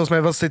 volgens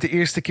mij was dit de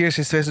eerste keer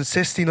sinds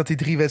 2016 dat die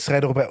 3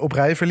 wedstrijden op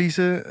rij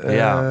verliezen.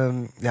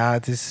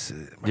 Het is...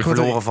 Die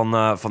verloren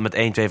van met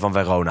 1-2 van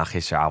Verona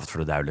gisteravond, voor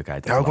de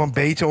duidelijkheid. Ja, ook wel een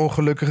beetje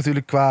ongelukkig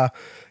natuurlijk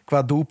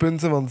qua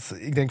doelpunten. Want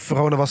ik denk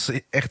Verona was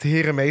echt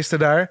herenmeester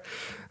daar.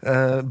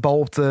 Bal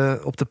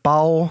op de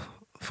paal.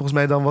 Volgens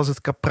mij dan was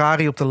het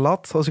Caprari op de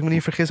lat, als ik me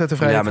niet vergis, uit de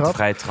vrije trap. Ja, met de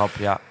vrije trap,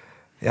 ja.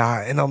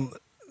 Ja, en dan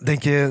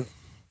denk je...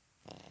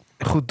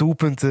 goed,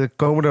 doelpunten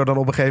komen er dan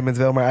op een gegeven moment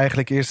wel. Maar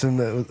eigenlijk eerst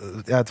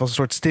het was een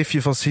soort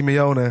stiftje van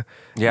Simeone.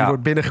 Ja. Die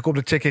wordt binnengekomen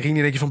door Cecherini.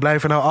 En denk je van,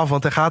 blijf er nou af,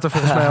 want hij gaat er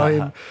volgens mij al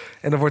in.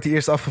 En dan wordt hij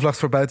eerst afgevlacht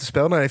voor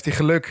buitenspel. Nou heeft hij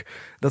geluk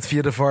dat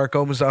via de VAR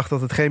komen ze achter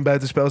dat het geen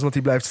buitenspel is, want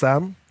hij blijft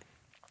staan.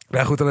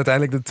 Ja goed, dan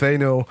uiteindelijk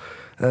de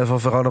 2-0 van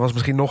Verona was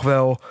misschien nog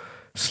wel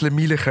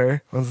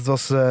slemieliger. Want het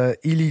was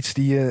Ilic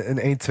die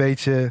een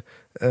 1-2'tje...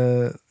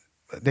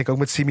 denk ook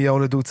met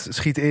Simeone doet,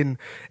 schiet in.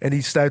 En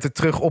die stuit het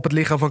terug op het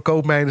lichaam van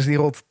Koopmeiners. Die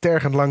rolt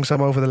tergend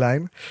langzaam over de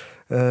lijn.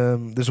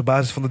 Dus op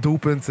basis van de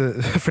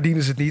doelpunten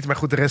verdienen ze het niet. Maar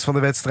goed, de rest van de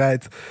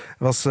wedstrijd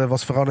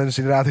was Verona dus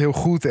inderdaad heel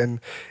goed. En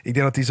ik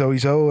denk dat die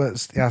sowieso...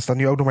 staan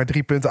nu ook nog maar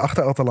 3 punten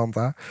achter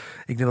Atalanta.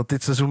 Ik denk dat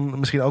dit seizoen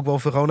misschien ook wel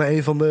Verona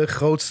een van de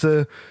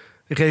grootste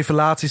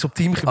revelaties op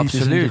teamgebied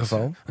is in ieder geval.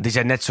 Want die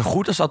zijn net zo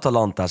goed als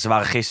Atalanta. Ze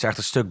waren gisteren echt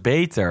een stuk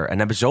beter. En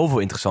hebben zoveel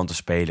interessante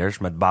spelers.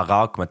 Met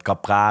Barak, met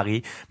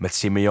Caprari, met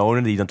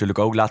Simeone, die natuurlijk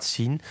ook laat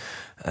zien.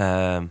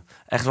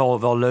 Echt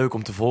wel leuk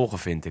om te volgen,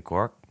 vind ik,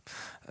 hoor.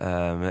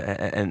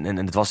 En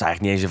het was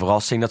eigenlijk niet eens een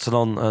verrassing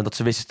dat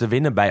ze wisten te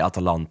winnen bij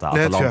Atalanta.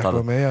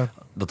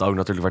 Dat ook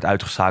natuurlijk werd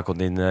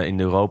uitgeschakeld in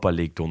de Europa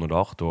League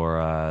donderdag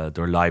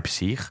door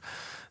Leipzig.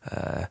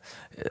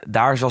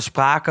 Daar is wel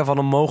sprake van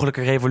een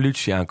mogelijke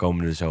revolutie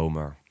aankomende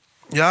zomer.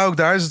 Ja, ook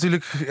daar is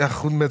natuurlijk... Ja,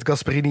 goed, met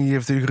Gasperini, die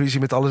heeft natuurlijk ruzie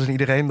met alles en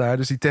iedereen daar.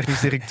 Dus die technisch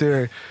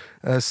directeur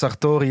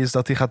Sartori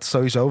die gaat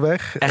sowieso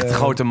weg. Echt een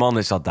grote man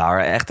is dat daar.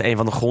 Echt een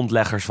van de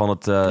grondleggers van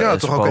het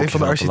toch ook een van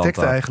de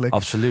architecten eigenlijk.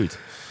 Absoluut.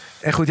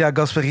 En goed,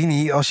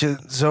 Gasperini, als je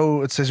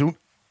zo het seizoen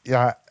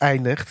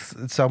eindigt...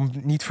 Het zou me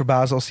niet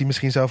verbazen als hij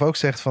misschien zelf ook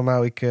zegt van...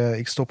 nou,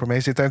 ik stop ermee.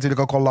 Zit daar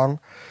natuurlijk ook al lang.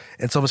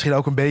 En het zal misschien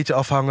ook een beetje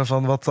afhangen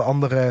van wat de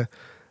andere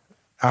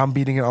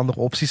aanbiedingen en andere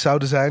opties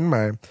zouden zijn.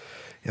 Maar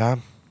ja...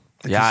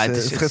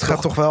 Het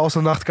gaat toch wel als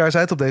een nachtkaars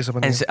uit op deze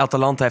manier. En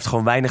Atalanta heeft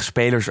gewoon weinig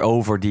spelers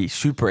over die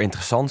super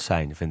interessant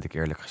zijn, vind ik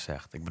eerlijk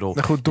gezegd. Ik bedoel,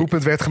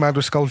 doelpunt werd gemaakt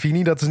door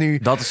Scalvini. Dat is nu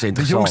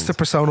de jongste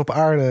persoon op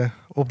aarde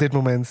op dit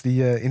moment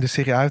die in de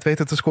Serie A heeft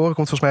weten te scoren.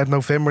 Komt volgens mij uit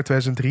november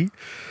 2003.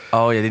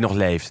 Oh ja, die nog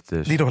leeft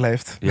dus. Die nog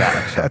leeft. Ja,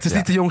 het is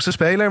niet de jongste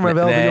speler, maar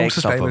wel de jongste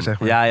speler, zeg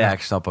maar. Ja,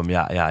 ik snap hem.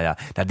 Ja.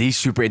 Nou, die is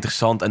super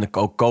interessant. En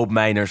ook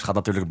Koopmeiners gaat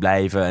natuurlijk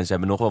blijven. En ze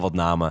hebben nog wel wat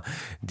namen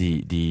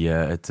die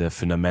het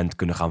fundament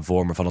kunnen gaan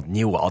vormen van het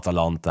nieuwe Atalanta.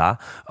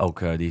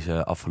 Ook die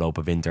ze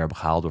afgelopen winter hebben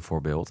gehaald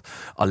bijvoorbeeld.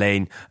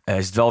 Alleen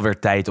is het wel weer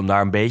tijd om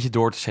daar een beetje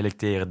door te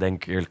selecteren,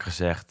 denk ik eerlijk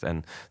gezegd.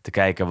 En te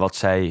kijken wat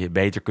zij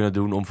beter kunnen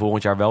doen om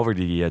volgend jaar wel weer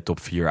die top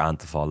 4 aan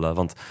te vallen.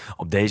 Want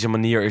op deze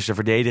manier is de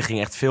verdediging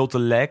echt veel te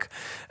lek.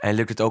 En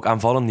lukt het ook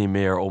aanvallend niet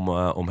meer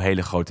om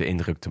hele grote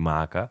indruk te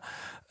maken.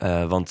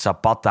 Want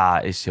Zapata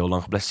is heel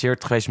lang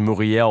geblesseerd geweest.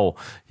 Muriel,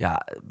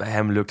 bij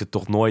hem lukt het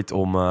toch nooit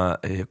om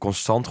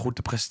constant goed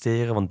te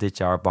presteren. Want dit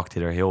jaar bakt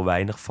hij er heel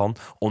weinig van.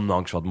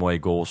 Ondanks wat mooie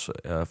goals,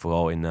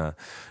 vooral in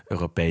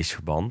Europees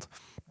verband.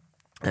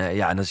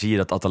 En dan zie je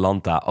dat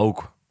Atalanta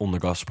ook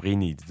onder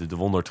Gasperini, de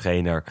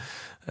wondertrainer,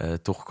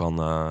 toch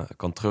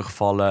kan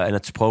terugvallen. En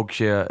het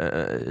sprookje,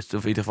 of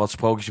in ieder geval het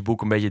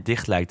sprookjesboek een beetje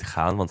dicht lijkt te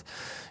gaan. Want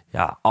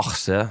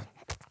 8e,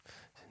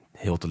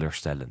 heel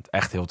teleurstellend.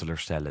 Echt heel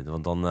teleurstellend.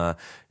 Want dan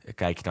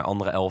kijk je naar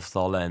andere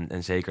elftallen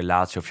en zeker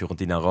Lazio,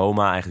 Fiorentina,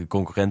 Roma, eigenlijk de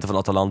concurrenten van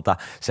Atalanta,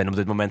 zijn op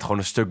dit moment gewoon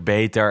een stuk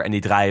beter en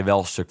die draaien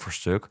wel stuk voor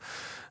stuk.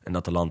 En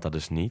Atalanta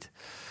dus niet.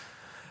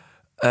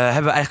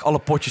 Hebben we eigenlijk alle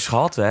potjes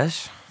gehad,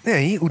 Wes?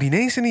 Nee,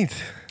 Udinese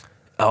niet.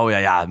 Oh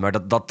ja,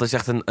 maar dat is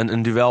echt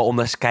een duel om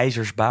des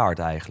keizers baard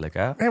eigenlijk,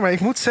 hè? Nee, maar ik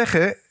moet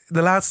zeggen,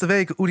 de laatste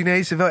week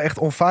Udinese wel echt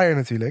on fire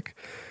natuurlijk.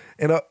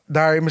 En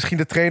daar misschien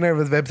de trainer, we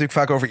hebben het natuurlijk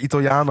vaak over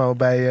Italiano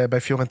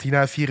bij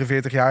Fiorentina,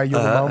 44 jaar,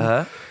 jonge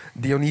man.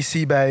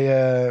 Dionisi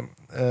bij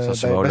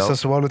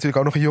Sassuolo natuurlijk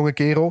ook nog een jonge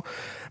kerel.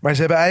 Maar ze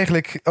hebben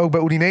eigenlijk ook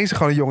bij Udinese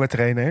gewoon een jonge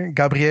trainer.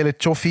 Gabriele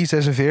Cioffi,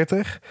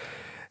 46.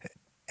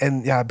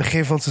 En het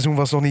begin van het seizoen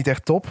was nog niet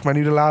echt top. Maar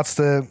nu de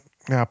laatste,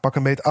 pak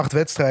een beetje 8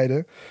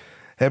 wedstrijden,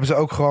 hebben ze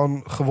ook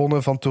gewoon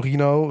gewonnen van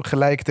Torino.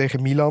 Gelijk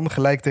tegen Milan,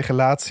 gelijk tegen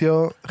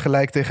Lazio,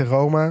 gelijk tegen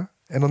Roma.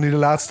 En dan nu de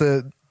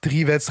laatste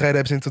 3 wedstrijden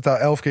hebben ze in totaal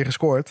 11 keer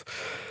gescoord.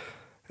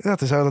 Ja,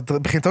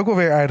 dat begint ook wel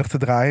weer aardig te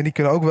draaien. En die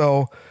kunnen ook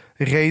wel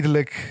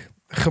redelijk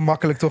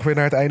gemakkelijk toch weer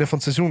naar het einde van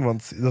het seizoen.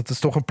 Want dat is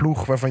toch een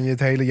ploeg waarvan je het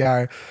hele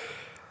jaar...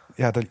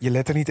 je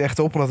let er niet echt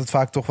op, omdat het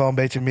vaak toch wel een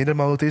beetje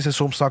middenmoot is. En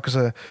soms zakken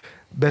ze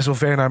best wel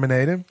ver naar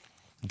beneden.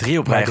 3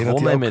 op rij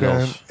gewonnen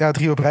inmiddels.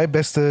 3 op rij.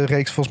 Beste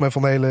reeks volgens mij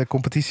van de hele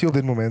competitie op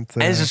dit moment.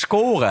 En ze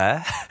scoren, hè?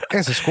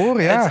 En ze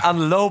scoren, ja. Het is aan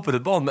de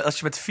lopende band. Als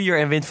je met 4-1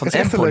 wint van Empoli... Het is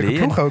echt een leuke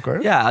ploeg ook,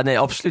 hoor. Ja, nee,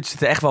 absoluut. Er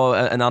zitten echt wel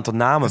een aantal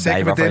namen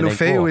zeker bij. Zeker met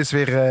Deulofeu is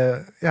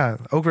weer,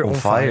 ook weer on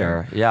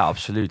fire. Ja,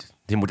 absoluut.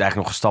 Die moet eigenlijk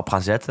nog een stap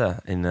gaan zetten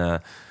in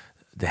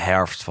de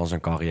herfst van zijn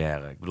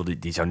carrière. Ik bedoel,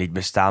 die zou niet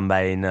meer staan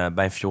bij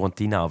een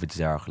Fiorentina of iets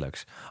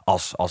dergelijks.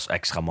 Als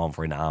extra man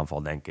voor in de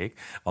aanval, denk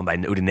ik. Want bij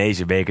een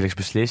Udinese wekelijks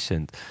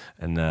beslissend.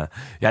 En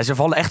ze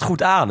vallen echt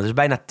goed aan. Het is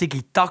bijna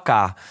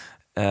tiki-taka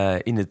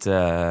in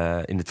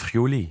het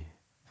Friuli.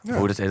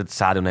 Ja. Het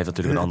stadion heeft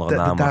natuurlijk een andere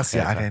naam. De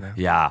Dacia Arena.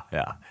 Ja.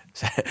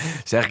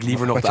 Zeg ik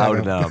liever nog de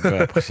oude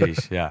naam.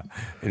 Precies, ja.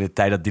 In de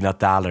tijd dat Di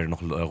Natale er nog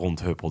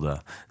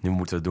rondhuppelde. Nu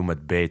moeten we het doen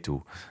met Betu.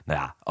 Nou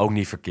ja, ook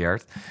niet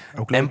verkeerd.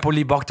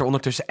 Empoli bakt er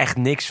ondertussen echt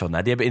niks van.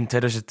 Nou, die hebben in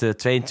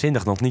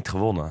 2022 nog niet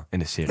gewonnen in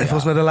de Serie A. En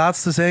volgens mij de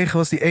laatste zege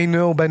was die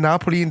 1-0 bij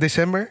Napoli in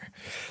december.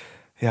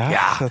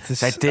 Ja, dat is...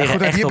 zij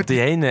tegen echt op die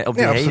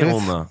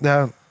heenronde.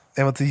 Ja,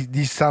 en want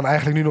die staan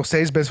eigenlijk nu nog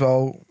steeds best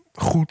wel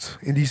goed.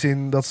 In die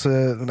zin dat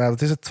ze,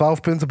 wat is het,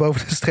 12 punten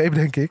boven de streep,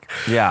 denk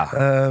ik. Ja.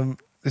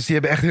 Dus die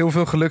hebben echt heel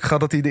veel geluk gehad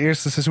dat die de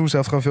eerste seizoen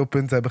zelf gewoon veel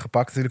punten hebben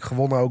gepakt. Natuurlijk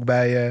gewonnen ook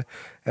bij,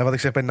 wat ik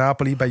zeg, bij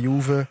Napoli, bij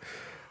Juve.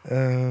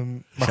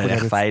 Maar goed,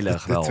 echt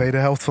veilig de tweede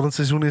helft van het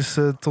seizoen is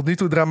tot nu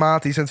toe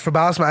dramatisch. En het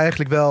verbaast me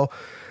eigenlijk wel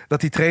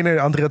dat die trainer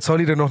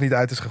Andreazzoli er nog niet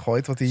uit is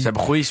gegooid. Want Ze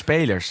hebben goede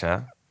spelers, hè?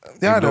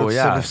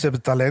 Ze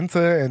hebben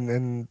talenten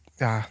en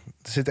ja,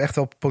 er zit echt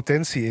wel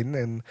potentie in.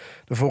 En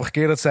de vorige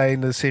keer dat zij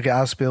in de Serie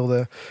A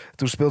speelden,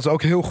 toen speelden ze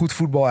ook heel goed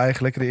voetbal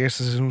eigenlijk, de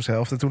eerste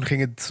seizoenshelft. En toen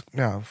ging het,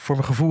 voor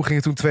mijn gevoel ging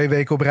het toen 2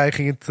 weken op rij,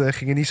 ging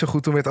het niet zo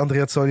goed. Toen werd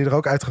Andreazzoli er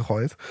ook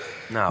uitgegooid.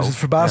 Nou, dus het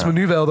verbaast me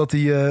nu wel dat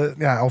hij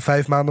al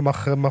 5 maanden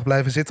mag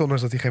blijven zitten,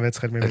 ondanks dat hij geen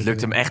wedstrijd meer heeft. Het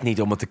lukt hem echt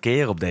niet om het te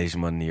keren op deze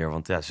manier.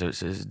 Want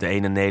de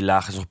ene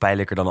nederlaag is nog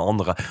pijnlijker dan de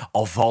andere.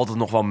 Al valt het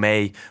nog wel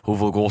mee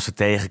hoeveel goals ze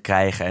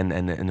tegenkrijgen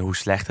en hoe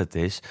slecht het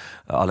is.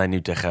 Alleen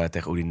nu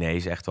tegen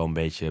Udinese echt wel een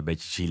beetje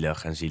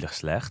zielig en zielig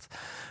slecht.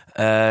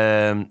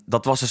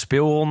 Dat was een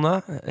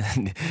speelronde.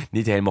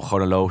 Niet helemaal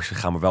chronologisch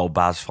gegaan, maar wel op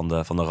basis van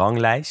de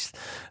ranglijst.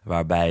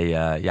 Waarbij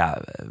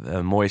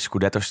een mooie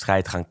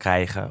Scudetto-strijd gaan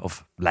krijgen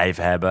of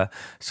blijven hebben.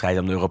 De strijd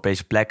om de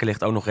Europese plekken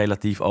ligt ook nog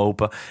relatief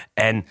open.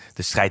 En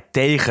de strijd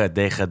tegen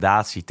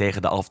degradatie,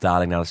 tegen de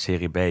afdaling naar de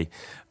Serie B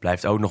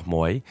blijft ook nog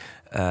mooi.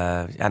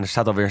 Er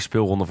staat alweer een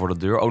speelronde voor de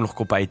deur. Ook nog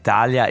Coppa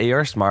Italia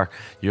eerst. Maar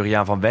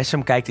Juriaan van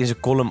Wessem kijkt in zijn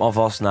column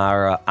alvast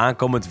naar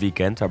aankomend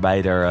weekend,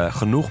 waarbij er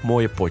genoeg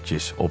mooie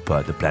potjes op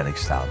de planning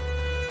staan.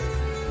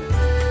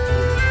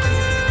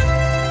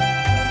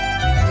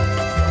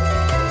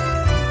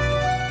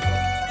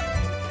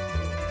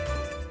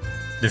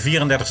 De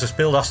 34e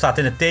speeldag staat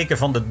in het teken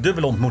van de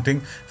dubbele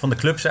ontmoeting van de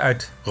clubs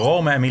uit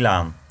Rome en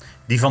Milaan.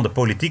 Die van de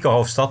politieke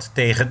hoofdstad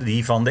tegen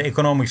die van de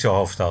economische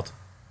hoofdstad.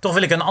 Toch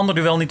wil ik een ander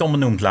duel niet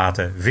onbenoemd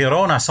laten.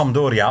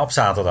 Verona-Sampdoria op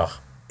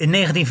zaterdag. In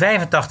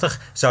 1985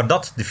 zou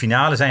dat de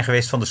finale zijn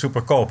geweest van de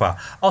Supercoppa,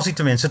 als die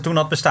tenminste toen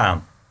had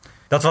bestaan.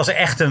 Dat was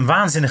echt een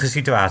waanzinnige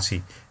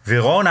situatie.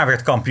 Verona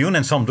werd kampioen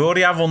en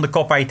Sampdoria won de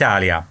Coppa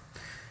Italia.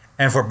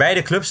 En voor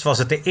beide clubs was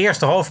het de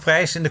eerste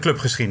hoofdprijs in de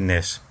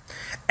clubgeschiedenis.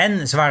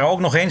 En ze waren ook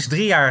nog eens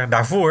 3 jaar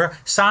daarvoor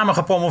samen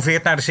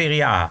gepromoveerd naar de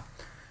Serie A.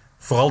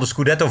 Vooral de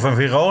Scudetto van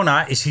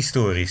Verona is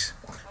historisch.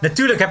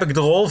 Natuurlijk heb ik de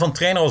rol van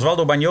trainer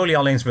Osvaldo Bagnoli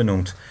al eens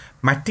benoemd.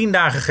 Maar 10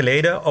 dagen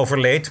geleden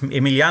overleed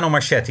Emiliano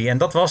Marchetti. En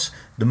dat was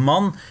de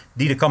man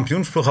die de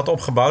kampioensploeg had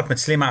opgebouwd met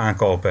slimme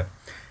aankopen.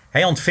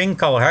 Hij ontving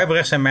Karl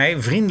Huibrechts en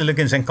mij vriendelijk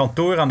in zijn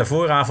kantoor aan de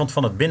vooravond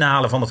van het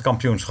binnenhalen van het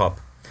kampioenschap.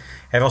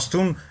 Hij was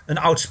toen een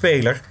oud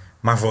speler,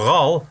 maar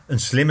vooral een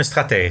slimme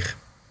strateeg.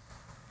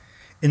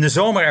 In de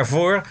zomer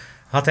ervoor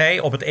had hij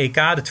op het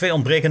EK de 2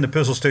 ontbrekende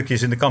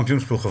puzzelstukjes in de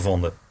kampioensploeg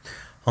gevonden.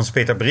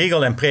 Hans-Peter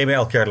Briegel en Prebe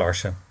Elkjaer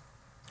Larsen.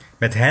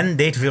 Met hen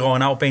deed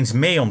Verona opeens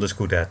mee om de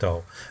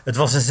Scudetto. Het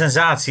was een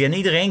sensatie en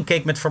iedereen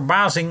keek met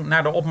verbazing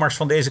naar de opmars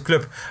van deze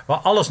club, waar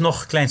alles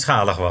nog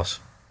kleinschalig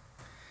was.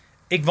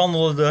 Ik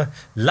wandelde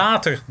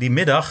later die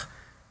middag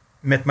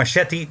met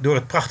Marchetti door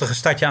het prachtige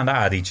stadje aan de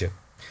Adige.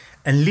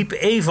 En liep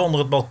even onder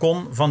het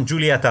balkon van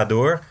Giulietta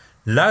door,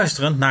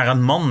 luisterend naar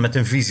een man met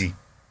een visie.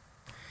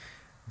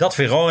 Dat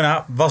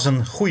Verona was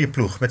een goede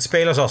ploeg met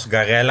spelers als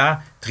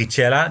Garella,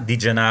 Tricella, Di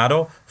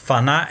Gennaro,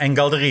 Fanna en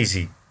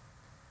Galderisi.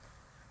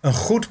 Een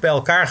goed bij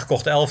elkaar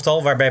gekocht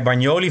elftal waarbij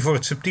Bagnoli voor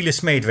het subtiele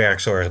smeedwerk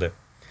zorgde.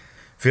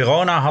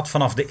 Verona had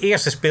vanaf de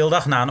eerste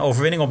speeldag na een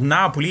overwinning op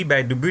Napoli bij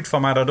het debuut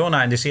van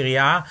Maradona in de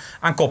Serie A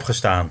aan kop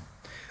gestaan.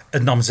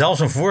 Het nam zelfs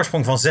een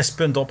voorsprong van 6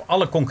 punten op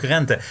alle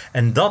concurrenten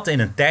en dat in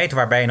een tijd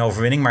waarbij een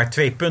overwinning maar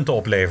 2 punten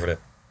opleverde.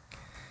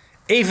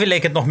 Even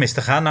leek het nog mis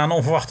te gaan na een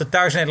onverwachte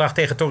thuisnederlaag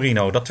tegen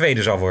Torino, dat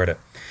tweede zou worden.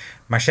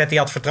 Marchetti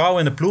had vertrouwen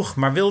in de ploeg,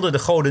 maar wilde de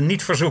goden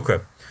niet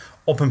verzoeken.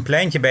 Op een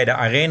pleintje bij de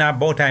arena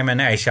bood hij hem een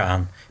ijsje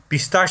aan.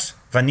 Pistache,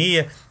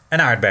 vanille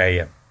en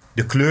aardbeien.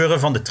 De kleuren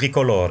van de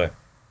tricolore.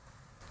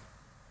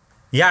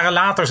 Jaren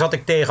later zat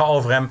ik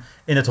tegenover hem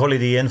in het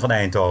Holiday Inn van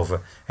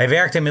Eindhoven. Hij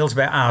werkte inmiddels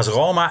bij AS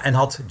Roma en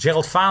had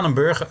Gerald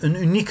Vanenburg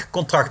een uniek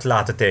contract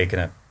laten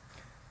tekenen.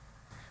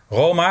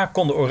 Roma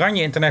kon de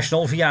Oranje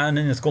International via een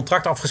in het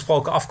contract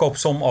afgesproken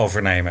afkoopsom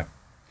overnemen.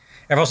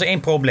 Er was 1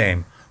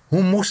 probleem.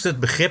 Hoe moest het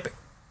begrip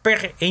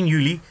per 1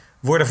 juli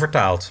worden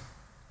vertaald?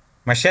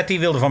 Marchetti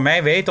wilde van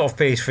mij weten of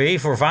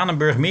PSV voor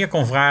Vanenburg meer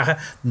kon vragen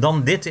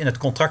dan dit in het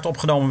contract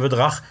opgenomen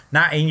bedrag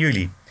na 1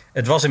 juli.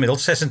 Het was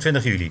inmiddels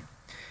 26 juli.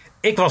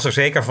 Ik was er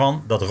zeker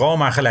van dat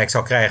Roma gelijk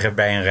zou krijgen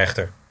bij een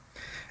rechter.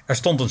 Er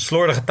stond een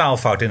slordige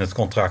taalfout in het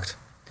contract.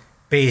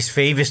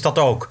 PSV wist dat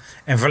ook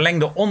en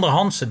verlengde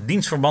onderhands het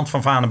dienstverband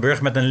van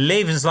Vanenburg met een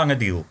levenslange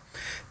deal.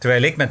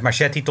 Terwijl ik met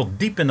Marchetti tot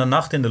diep in de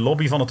nacht in de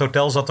lobby van het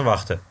hotel zat te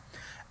wachten.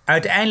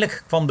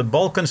 Uiteindelijk kwam de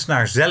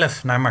balkunstenaar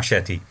zelf naar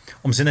Marchetti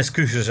om zijn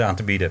excuses aan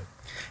te bieden.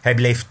 Hij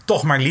bleef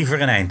toch maar liever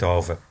in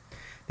Eindhoven.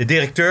 De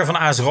directeur van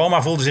AS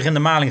Roma voelde zich in de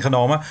maling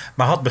genomen,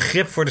 maar had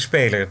begrip voor de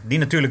speler, die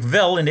natuurlijk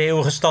wel in de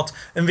eeuwige stad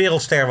een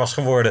wereldster was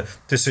geworden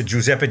tussen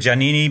Giuseppe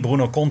Giannini,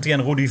 Bruno Conti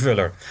en Rudi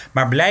Vuller,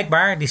 maar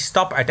blijkbaar die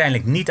stap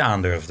uiteindelijk niet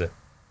aandurfde.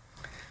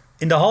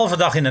 In de halve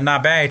dag in de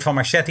nabijheid van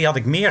Marchetti had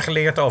ik meer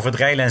geleerd over het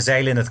reilen en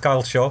zeilen in het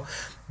calcio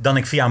dan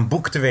ik via een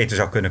boek te weten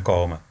zou kunnen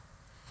komen.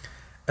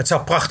 Het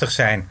zou prachtig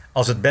zijn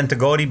als het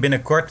Bentegodi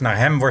binnenkort naar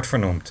hem wordt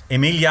vernoemd.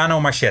 Emiliano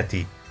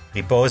Marchetti,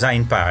 riposa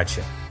in pace.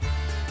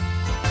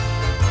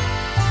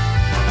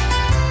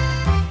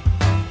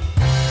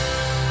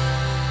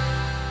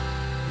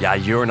 Ja,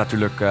 Jur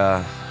natuurlijk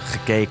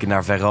gekeken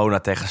naar Verona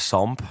tegen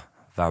Samp.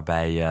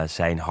 Waarbij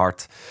zijn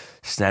hart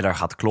sneller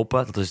gaat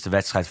kloppen. Dat is de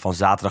wedstrijd van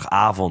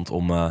zaterdagavond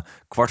om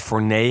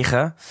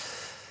 8:45.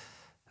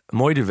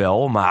 Mooi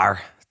duel,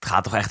 maar het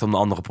gaat toch echt om de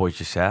andere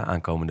potjes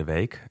aankomende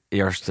week.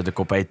 Eerst de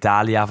Coppa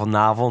Italia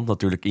vanavond.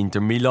 Natuurlijk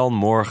Inter Milan.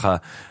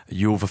 Morgen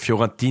Juve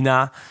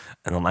Fiorentina.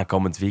 En dan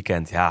aankomend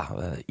weekend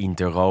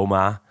Inter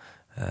Roma.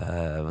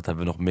 Wat hebben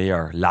we nog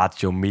meer?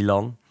 Lazio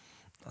Milan.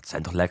 Dat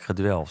zijn toch lekkere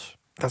duels.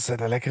 Dat zijn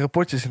de lekkere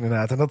potjes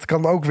inderdaad. En dat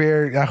kan ook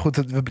weer... Ja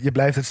goed, je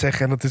blijft het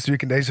zeggen. En dat is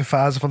natuurlijk in deze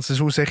fase van het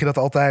seizoen zeg je dat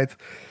altijd.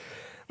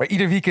 Maar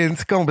ieder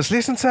weekend kan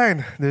beslissend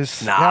zijn. Dus,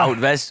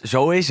 nou,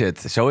 zo is het.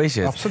 Zo is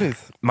het. Absoluut.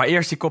 Maar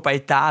eerst die Coppa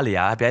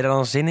Italia. Heb jij daar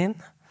dan zin in?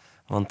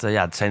 Want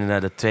het zijn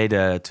de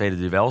tweede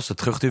duels, de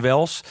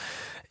terugduels.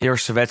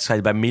 Eerste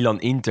wedstrijd bij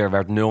Milan-Inter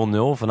werd 0-0.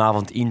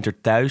 Vanavond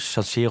Inter thuis,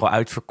 San Siro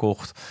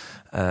uitverkocht.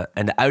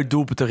 En de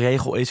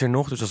uitdoelpuntenregel is er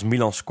nog. Dus als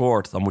Milan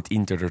scoort, dan moet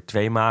Inter er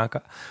 2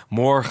 maken.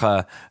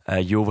 Morgen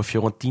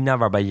Juve-Fiorentina,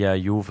 waarbij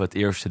Juve het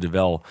eerste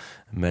duel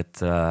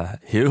met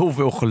heel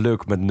veel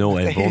geluk met 0-1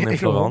 won in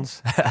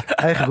Florence.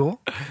 Eigen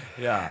goal.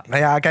 Ja.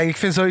 Nou ja, kijk, ik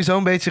vind sowieso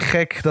een beetje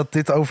gek dat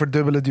dit over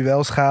dubbele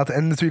duels gaat.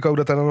 En natuurlijk ook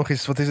dat er dan nog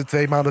eens,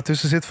 2 maanden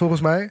tussen zit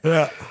volgens mij.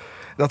 Ja.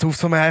 Dat hoeft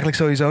van mij eigenlijk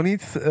sowieso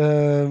niet.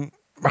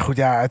 Maar goed,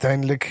 ja,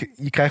 uiteindelijk,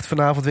 je krijgt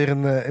vanavond weer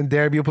een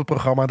derby op het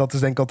programma. Dat is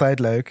denk ik altijd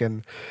leuk. En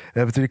we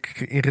hebben natuurlijk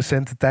in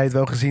recente tijd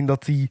wel gezien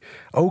dat die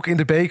ook in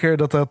de beker...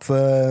 dat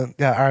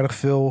aardig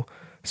veel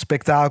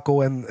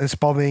spektakel en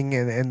spanning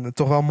en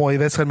toch wel een mooie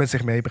wedstrijd met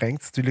zich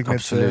meebrengt. Natuurlijk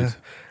met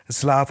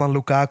Zlatan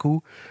Lukaku.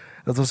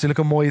 Dat was natuurlijk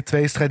een mooie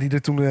tweestrijd die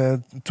er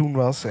toen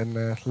was.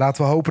 En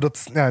laten we hopen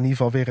dat in ieder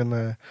geval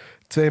weer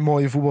 2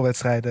 mooie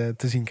voetbalwedstrijden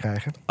te zien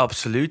krijgen.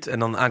 Absoluut. En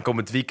dan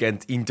aankomend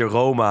weekend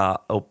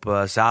Inter-Roma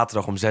op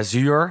zaterdag om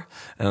 6:00.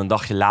 En een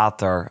dagje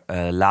later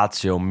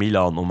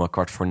Lazio-Milan om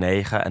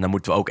 8:45. En dan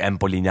moeten we ook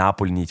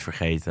Empoli-Napoli niet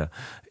vergeten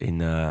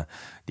in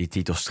die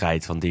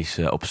titelstrijd. Want die is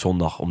op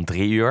zondag om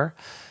 3:00.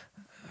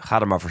 Ga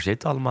er maar voor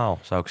zitten allemaal,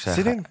 zou ik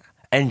zeggen. Zit in.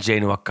 En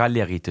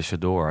Genoa-Cagliari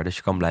tussendoor. Dus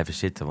je kan blijven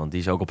zitten, want die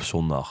is ook op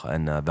zondag.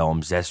 En wel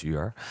om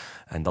 6:00.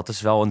 En dat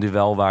is wel een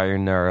duel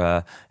waarin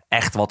er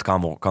echt wat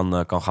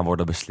kan gaan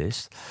worden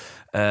beslist.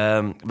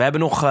 We hebben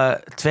nog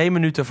 2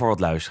 minuten voor wat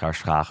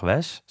luisteraarsvragen,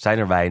 Wes. Zijn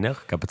er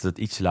weinig. Ik heb het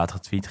iets te laat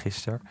getweet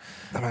gisteren.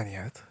 Dat maakt niet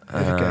uit.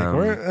 Even kijken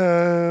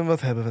hoor.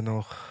 Wat hebben we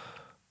nog?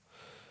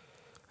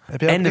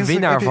 Heb jij de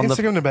winnaar van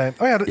Instagram erbij?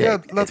 Oh ja,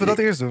 laten we dat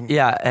eerst doen.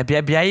 Ja,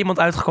 heb jij iemand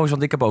uitgekozen?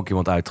 Want ik heb ook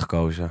iemand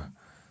uitgekozen.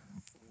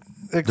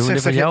 Doen we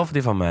die van jou of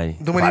die van mij?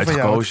 Doe maar die van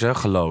jou. Uitgekozen,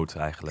 geloot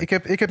eigenlijk.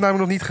 Ik heb namelijk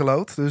nog niet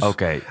geloot. Dus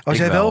als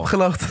jij wel hebt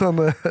geloot,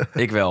 dan...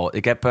 Ik wel.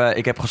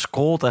 Ik heb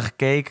gescrolld en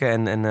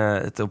gekeken en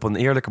het op een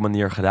eerlijke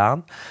manier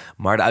gedaan.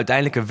 Maar de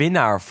uiteindelijke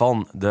winnaar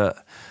van de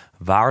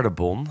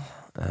waardebon...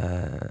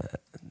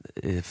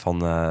 van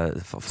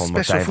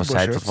Martijn van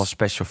Zijt, dat was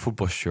Special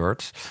Football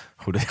Shirts.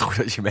 Goed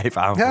dat je me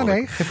even aanvult. Ja,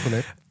 nee, geen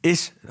probleem.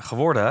 Is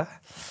geworden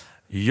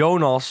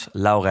Jonas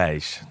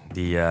Laurijs.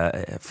 Die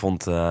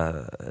vond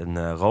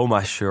een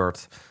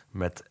Roma-shirt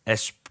met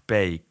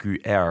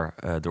SPQR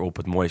erop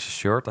het mooiste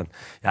shirt. En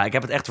ja, ik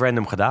heb het echt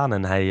random gedaan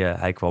en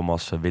hij kwam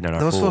als winnaar naar voren.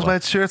 Dat was volgens mij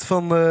het shirt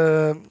van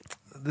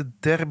de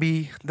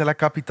derby della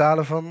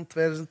Capitale van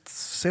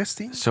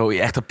 2016. Zo,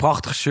 echt een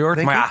prachtig shirt.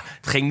 Denk maar ja,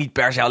 het ging niet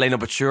per se alleen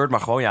op het shirt, maar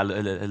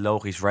gewoon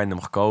logisch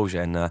random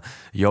gekozen. En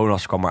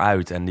Jonas kwam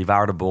eruit en die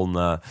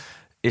waardebon...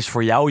 is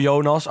voor jou,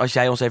 Jonas, als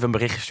jij ons even een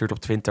berichtje stuurt op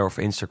Twitter of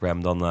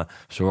Instagram... dan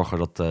zorgen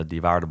we dat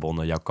die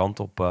waardebon jouw kant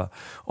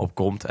op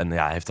komt. En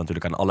ja, hij heeft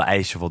natuurlijk aan alle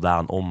eisen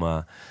voldaan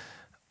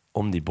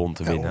om die bon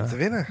te winnen. Om te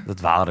winnen. Dat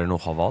waren er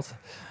nogal wat.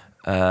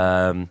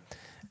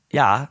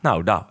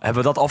 Nou, hebben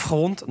we dat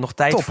afgerond. Nog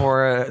tijd Top.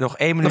 voor nog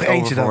 1 minuut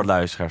over voor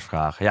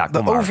luisteraarsvragen. Ja,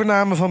 de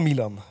overname van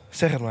Milan,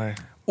 zeg het maar.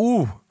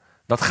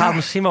 Dat gaat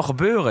misschien wel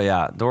gebeuren,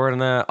 ja. Door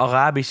een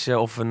Arabische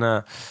of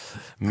een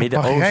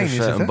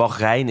Midden-Oosterse... Een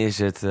Bahrein is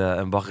het.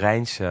 Een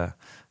Bahrijnse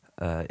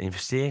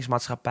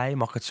investeringsmaatschappij,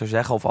 mag ik het zo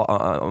zeggen, of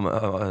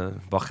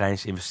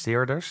Bahreins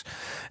investeerders.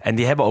 En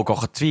die hebben ook al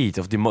getweet,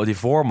 of die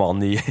voorman,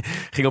 die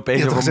ging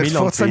opeens over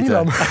Milan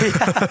tweeten.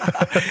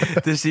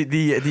 Dus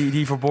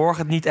die verborg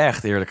het niet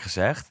echt, eerlijk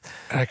gezegd.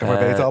 Hij kan maar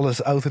beter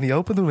alles oud en niet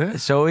open doen, hè?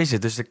 Zo is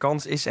het. Dus de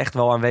kans is echt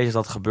wel aanwezig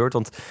dat het gebeurt.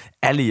 Want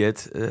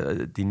Elliot,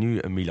 die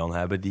nu een Milan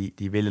hebben,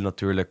 die willen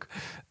natuurlijk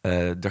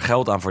er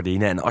geld aan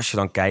verdienen. En als je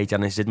dan kijkt,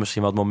 dan is dit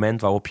misschien wel het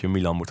moment waarop je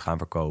Milan moet gaan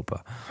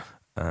verkopen.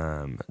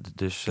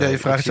 Dus, je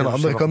vraagt je aan de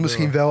andere kant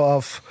misschien wel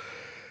af.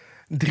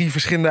 3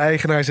 verschillende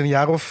eigenaars in een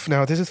jaar of,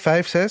 wat is het,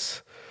 5,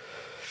 6?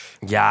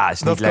 Ja, is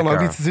niet dat lekker. Kan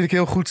ook niet natuurlijk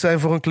heel goed zijn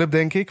voor een club,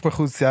 denk ik. Maar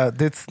goed,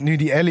 nu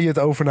die Elliot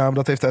overname,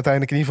 dat heeft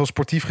uiteindelijk in ieder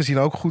geval sportief gezien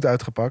ook goed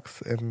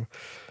uitgepakt. En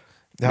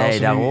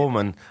daarom.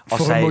 En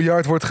als voor $1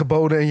 miljard wordt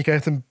geboden en je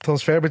krijgt een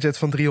transferbudget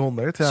van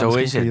 300. Zo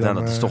is het.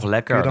 Dat is toch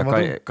lekker.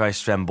 Dan kan je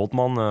Sven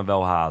Botman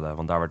wel halen.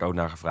 Want daar werd ook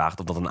naar gevraagd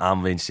of dat een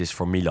aanwinst is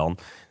voor Milan.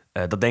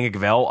 Dat denk ik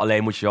wel.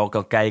 Alleen moet je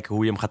wel kijken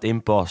hoe je hem gaat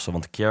inpassen.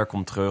 Want Kjær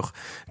komt terug.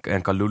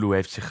 En Kalulu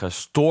heeft zich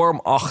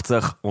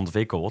stormachtig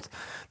ontwikkeld.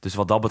 Dus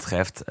wat dat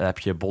betreft heb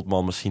je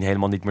Botman misschien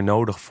helemaal niet meer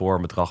nodig voor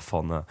een bedrag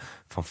van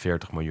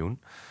 40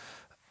 miljoen.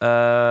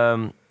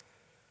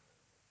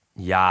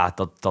 Ja,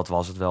 dat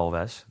was het wel,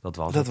 Wes. Dat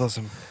was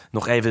hem.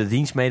 Nog even de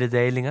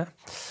dienstmededelingen.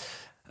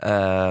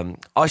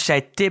 Als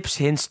jij tips,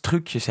 hints,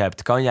 trucjes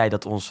hebt, kan jij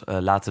dat ons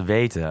laten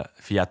weten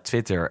via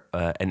Twitter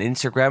en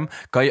Instagram.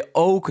 Kan je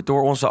ook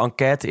door onze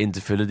enquête in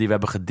te vullen die we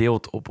hebben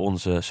gedeeld op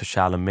onze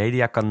sociale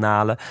media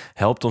kanalen.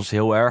 Helpt ons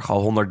heel erg.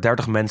 Al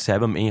 130 mensen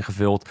hebben hem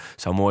ingevuld.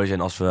 Zou mooi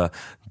zijn als we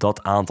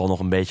dat aantal nog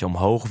een beetje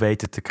omhoog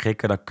weten te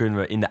krikken. Dan kunnen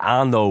we in de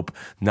aanloop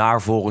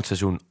naar volgend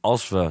seizoen,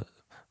 als we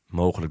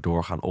mogelijk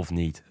doorgaan of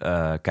niet,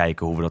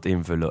 kijken hoe we dat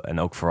invullen. En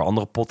ook voor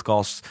andere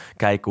podcasts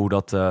kijken hoe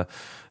dat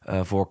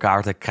voor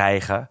elkaar te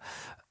krijgen.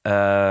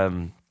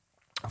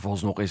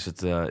 Volgens nog is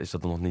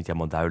dat nog niet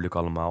helemaal duidelijk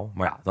allemaal.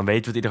 Maar ja, dan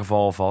weten we het in ieder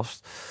geval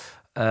alvast.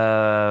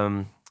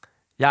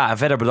 En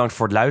verder bedankt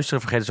voor het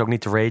luisteren. Vergeet dus ook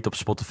niet te raten op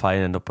Spotify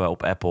en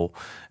op Apple.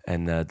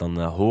 En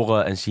dan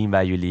horen en zien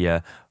wij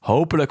jullie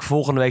hopelijk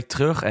volgende week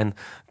terug. En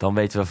dan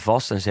weten we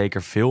vast en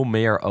zeker veel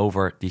meer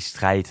over die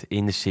strijd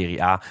in de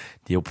Serie A,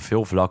 die op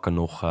veel vlakken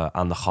nog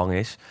aan de gang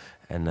is.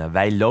 En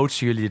wij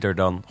loodsen jullie er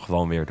dan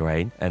gewoon weer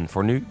doorheen. En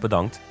voor nu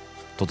bedankt.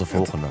 Tot de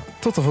volgende.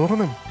 Tot de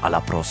volgende. Alla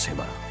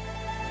prossima.